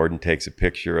 15, Jordan takes a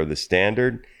picture of the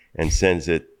standard and sends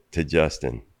it to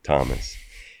Justin Thomas.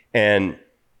 And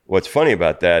what's funny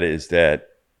about that is that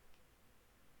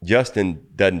Justin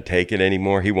doesn't take it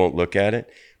anymore. He won't look at it.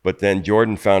 But then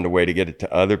Jordan found a way to get it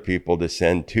to other people to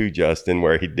send to Justin,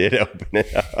 where he did open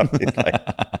it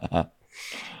up.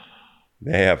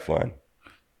 They have fun.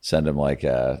 Send him like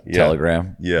a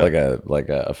telegram. Yeah. Like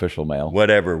a official mail.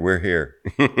 Whatever, we're here.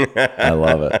 I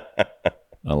love it.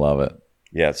 I love it.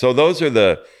 Yeah. So those are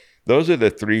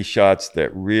the 3 shots that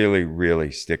really,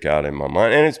 really stick out in my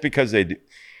mind. And it's because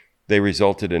they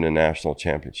resulted in a national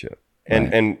championship.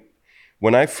 And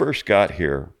when I first got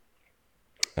here,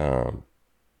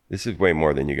 this is way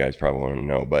more than you guys probably want to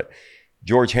know, but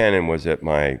George Hannon was at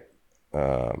my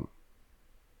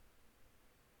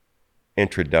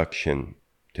introduction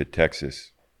to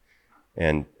Texas,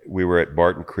 and we were at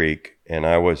Barton Creek, and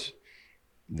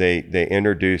they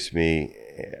introduced me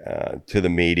to the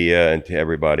media and to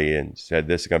everybody and said,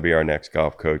 this is going to be our next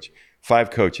golf coach. 5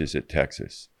 coaches at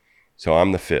Texas. So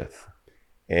I'm the 5th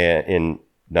in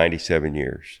 97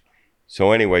 years.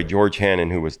 So anyway, George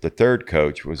Hannon, who was the 3rd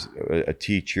coach, was a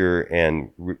teacher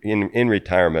and in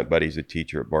retirement, but he's a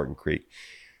teacher at Barton Creek.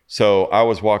 So I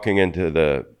was walking into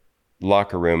the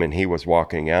locker room and he was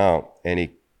walking out, and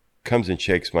he comes and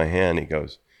shakes my hand. He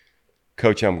goes,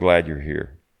 Coach, I'm glad you're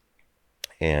here.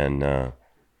 And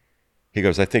he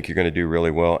goes, I think you're going to do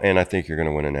really well, and I think you're going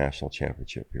to win a national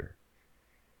championship here.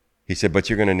 He said, but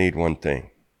you're going to need one thing.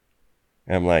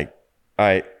 And I'm like,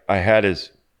 I had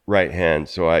his right hand,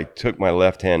 so I took my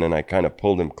left hand and I kind of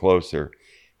pulled him closer.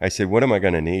 I said, what am I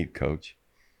going to need, Coach?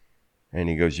 And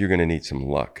he goes, you're going to need some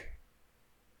luck.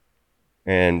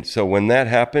 And so when that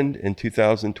happened in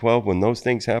 2012, when those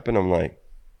things happened, I'm like,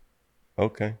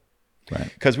 okay.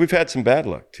 Right. Because we've had some bad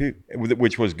luck too,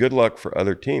 which was good luck for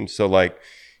other teams. So like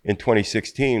in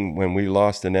 2016, when we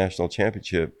lost the national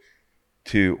championship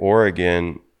to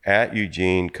Oregon at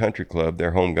Eugene Country Club,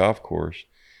 their home golf course,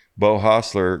 Bo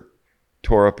Hostler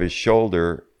tore up his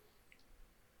shoulder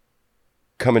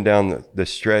coming down the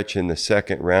stretch in the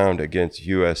second round against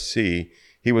USC,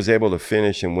 he was able to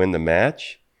finish and win the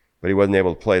match, but he wasn't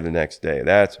able to play the next day.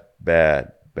 That's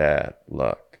bad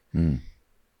luck.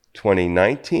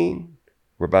 2019,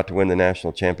 we're about to win the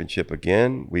national championship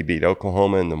again. We beat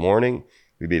Oklahoma in the morning.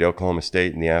 We beat Oklahoma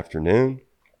State in the afternoon.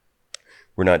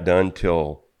 We're not done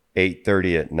till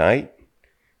 8:30 at night.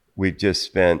 We've just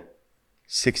spent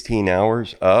 16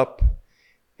 hours up,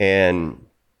 and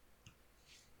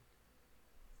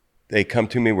they come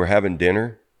to me, we're having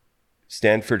dinner.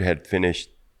 Stanford had finished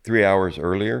 3 hours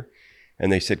earlier,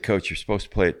 and they said, Coach, you're supposed to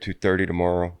play at 2:30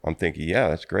 tomorrow. I'm thinking, yeah,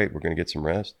 that's great. We're going to get some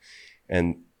rest.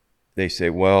 And they say,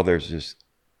 well, there's this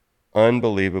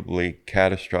unbelievably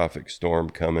catastrophic storm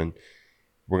coming.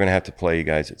 We're going to have to play you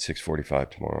guys at 6:45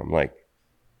 tomorrow. I'm like,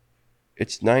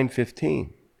 it's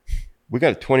 9:15. We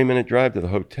got a 20-minute drive to the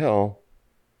hotel.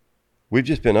 We've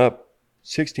just been up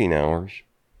 16 hours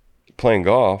playing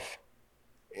golf,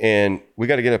 and we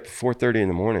got to get up at 4:30 in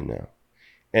the morning now.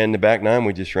 And the back nine,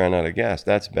 we just ran out of gas.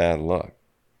 That's bad luck.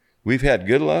 We've had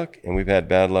good luck, and we've had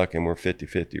bad luck, and we're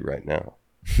 50-50 right now.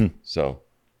 So,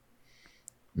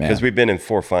 because we've been in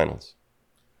 4 finals.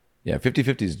 Yeah,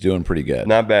 50-50 is doing pretty good.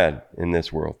 Not bad in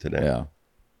this world today. Yeah.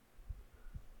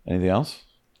 Anything else?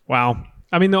 Wow.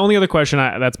 I mean, the only other question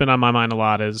that's been on my mind a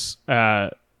lot is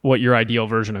what your ideal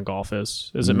version of golf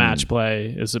is. Is it match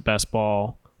play? Is it best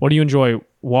ball? What do you enjoy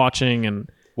watching, and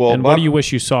what do you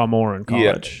wish you saw more in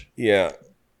college? Yeah.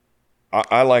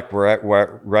 I like right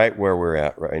where we're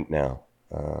at right now.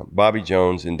 Bobby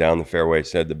Jones in Down the Fairway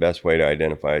said the best way to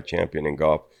identify a champion in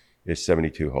golf is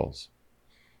 72 holes.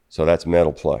 So that's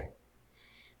medal play.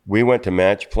 We went to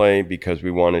match play because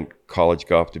we wanted college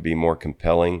golf to be more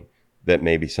compelling, that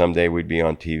maybe someday we'd be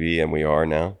on TV, and we are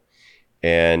now.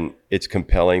 And it's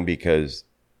compelling because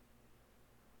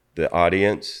the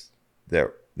audience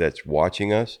that's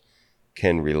watching us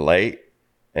can relate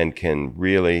and can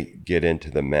really get into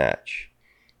the match.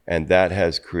 And that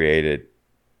has created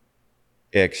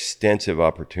extensive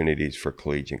opportunities for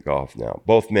collegiate golf now,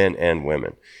 both men and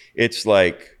women. It's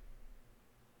like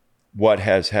what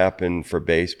has happened for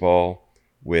baseball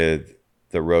with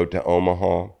the road to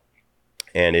Omaha,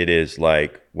 and it is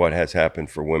like what has happened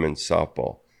for women's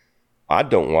softball. I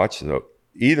don't watch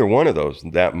either one of those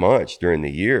that much during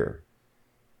the year,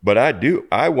 but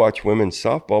I watch women's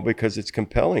softball because it's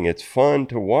compelling. It's fun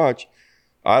to watch.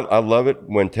 I love it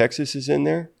when Texas is in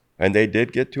there, and they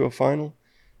did get to a final.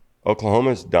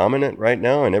 Oklahoma's dominant right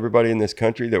now, and everybody in this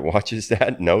country that watches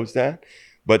that knows that.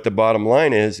 But the bottom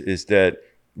line is that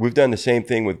we've done the same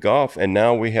thing with golf, and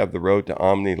now we have the road to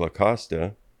Omni La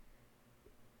Costa,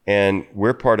 and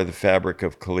we're part of the fabric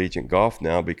of collegiate golf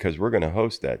now because we're going to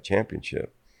host that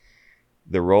championship.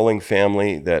 The Rolling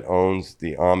family that owns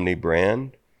the Omni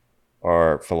brand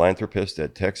are philanthropists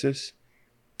at Texas.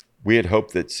 We had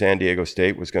hoped that San Diego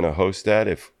State was going to host that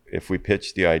if we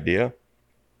pitched the idea.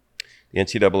 The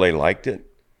NCAA liked it,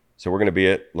 so we're going to be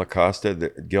at La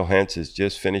Costa. Gil Hance is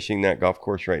just finishing that golf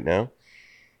course right now.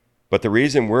 But the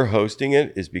reason we're hosting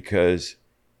it is because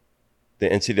the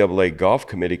NCAA Golf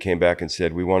Committee came back and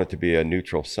said we want it to be a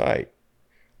neutral site.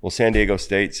 Well, San Diego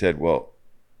State said, well,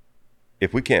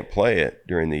 if we can't play it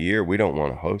during the year, we don't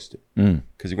want to host it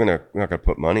because we're not going to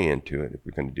put money into it if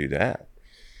we're going to do that.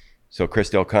 So Chris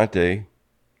Del Conte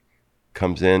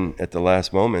comes in at the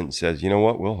last moment and says, you know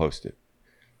what, we'll host it.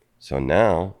 So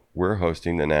now we're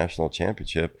hosting the national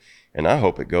championship, and I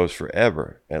hope it goes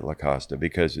forever at La Costa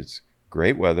because it's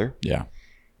great weather. Yeah.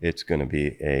 It's going to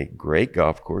be a great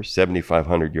golf course,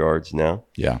 7,500 yards now.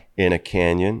 Yeah. In a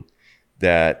canyon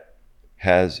that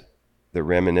has the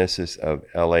reminiscence of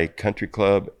LA Country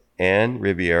Club and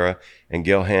Riviera, and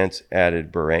Gil Hance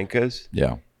added Barrancas.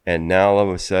 Yeah. And now all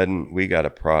of a sudden we got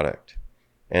a product.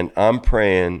 And I'm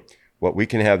praying what we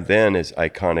can have then is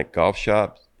iconic golf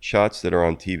shots that are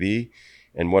on TV.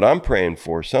 And what I'm praying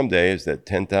for someday is that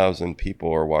 10,000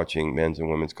 people are watching men's and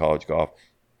women's college golf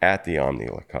at the Omni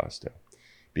La Costa.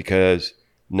 Because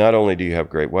not only do you have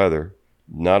great weather,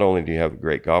 not only do you have a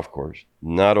great golf course,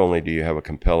 not only do you have a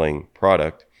compelling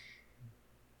product,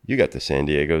 you got the San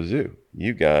Diego Zoo,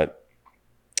 you got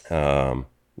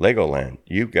Legoland,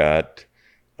 you got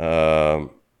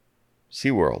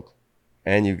SeaWorld,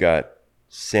 and you got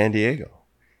San Diego.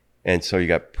 And so you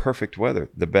got perfect weather,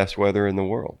 the best weather in the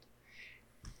world.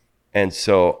 And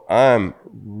so I'm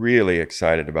really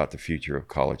excited about the future of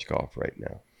college golf right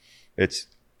now. It's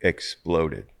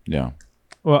exploded. Yeah.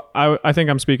 Well, I think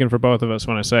I'm speaking for both of us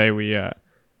when I say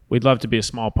we'd love to be a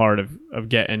small part of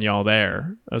getting y'all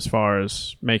there as far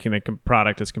as making the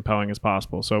product as compelling as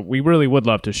possible. So we really would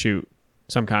love to shoot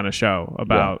some kind of show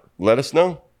about. Yeah. Let us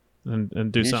know.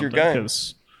 And do Use something your guy.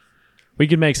 because We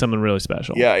could make something really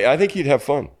special. Yeah, I think you'd have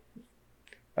fun.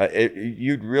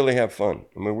 You'd really have fun.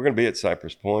 I mean, we're going to be at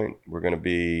Cypress Point. We're going to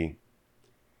be.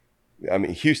 I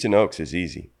mean, Houston Oaks is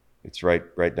easy. It's right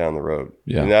down the road.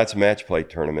 Yeah. And that's a match play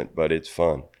tournament, but it's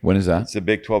fun. When is that? It's a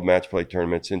Big 12 match play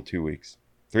tournament. It's in 2 weeks.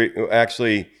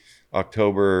 Actually,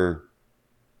 October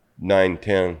 9,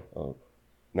 10,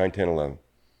 11.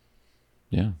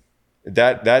 Yeah.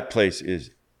 That place is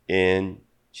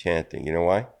enchanting. You know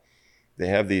why? They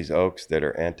have these oaks that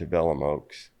are antebellum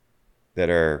oaks that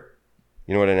are,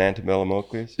 you know what an antebellum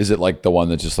oak is? Is it like the one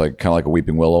that's just like kind of like a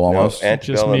weeping willow almost? No, It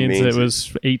just antebellum means it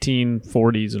was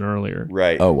 1840s and earlier.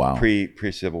 right. Oh, wow.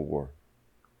 Pre-Civil War.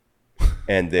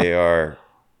 And they are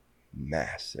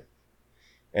massive.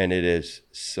 And it is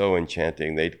so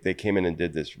enchanting. They came in and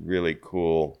did this really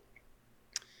cool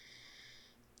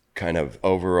kind of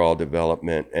overall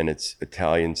development, and it's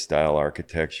Italian style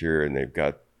architecture, and they've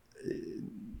got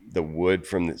the wood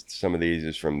from some of these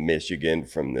is from Michigan,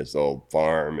 from this old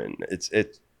farm, and it's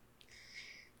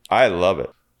I love it.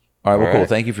 All right, well, All cool. right.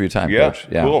 Thank you for your time, Yeah, Coach.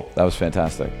 Yeah, cool. That was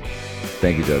fantastic.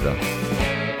 Thank you, JoJo.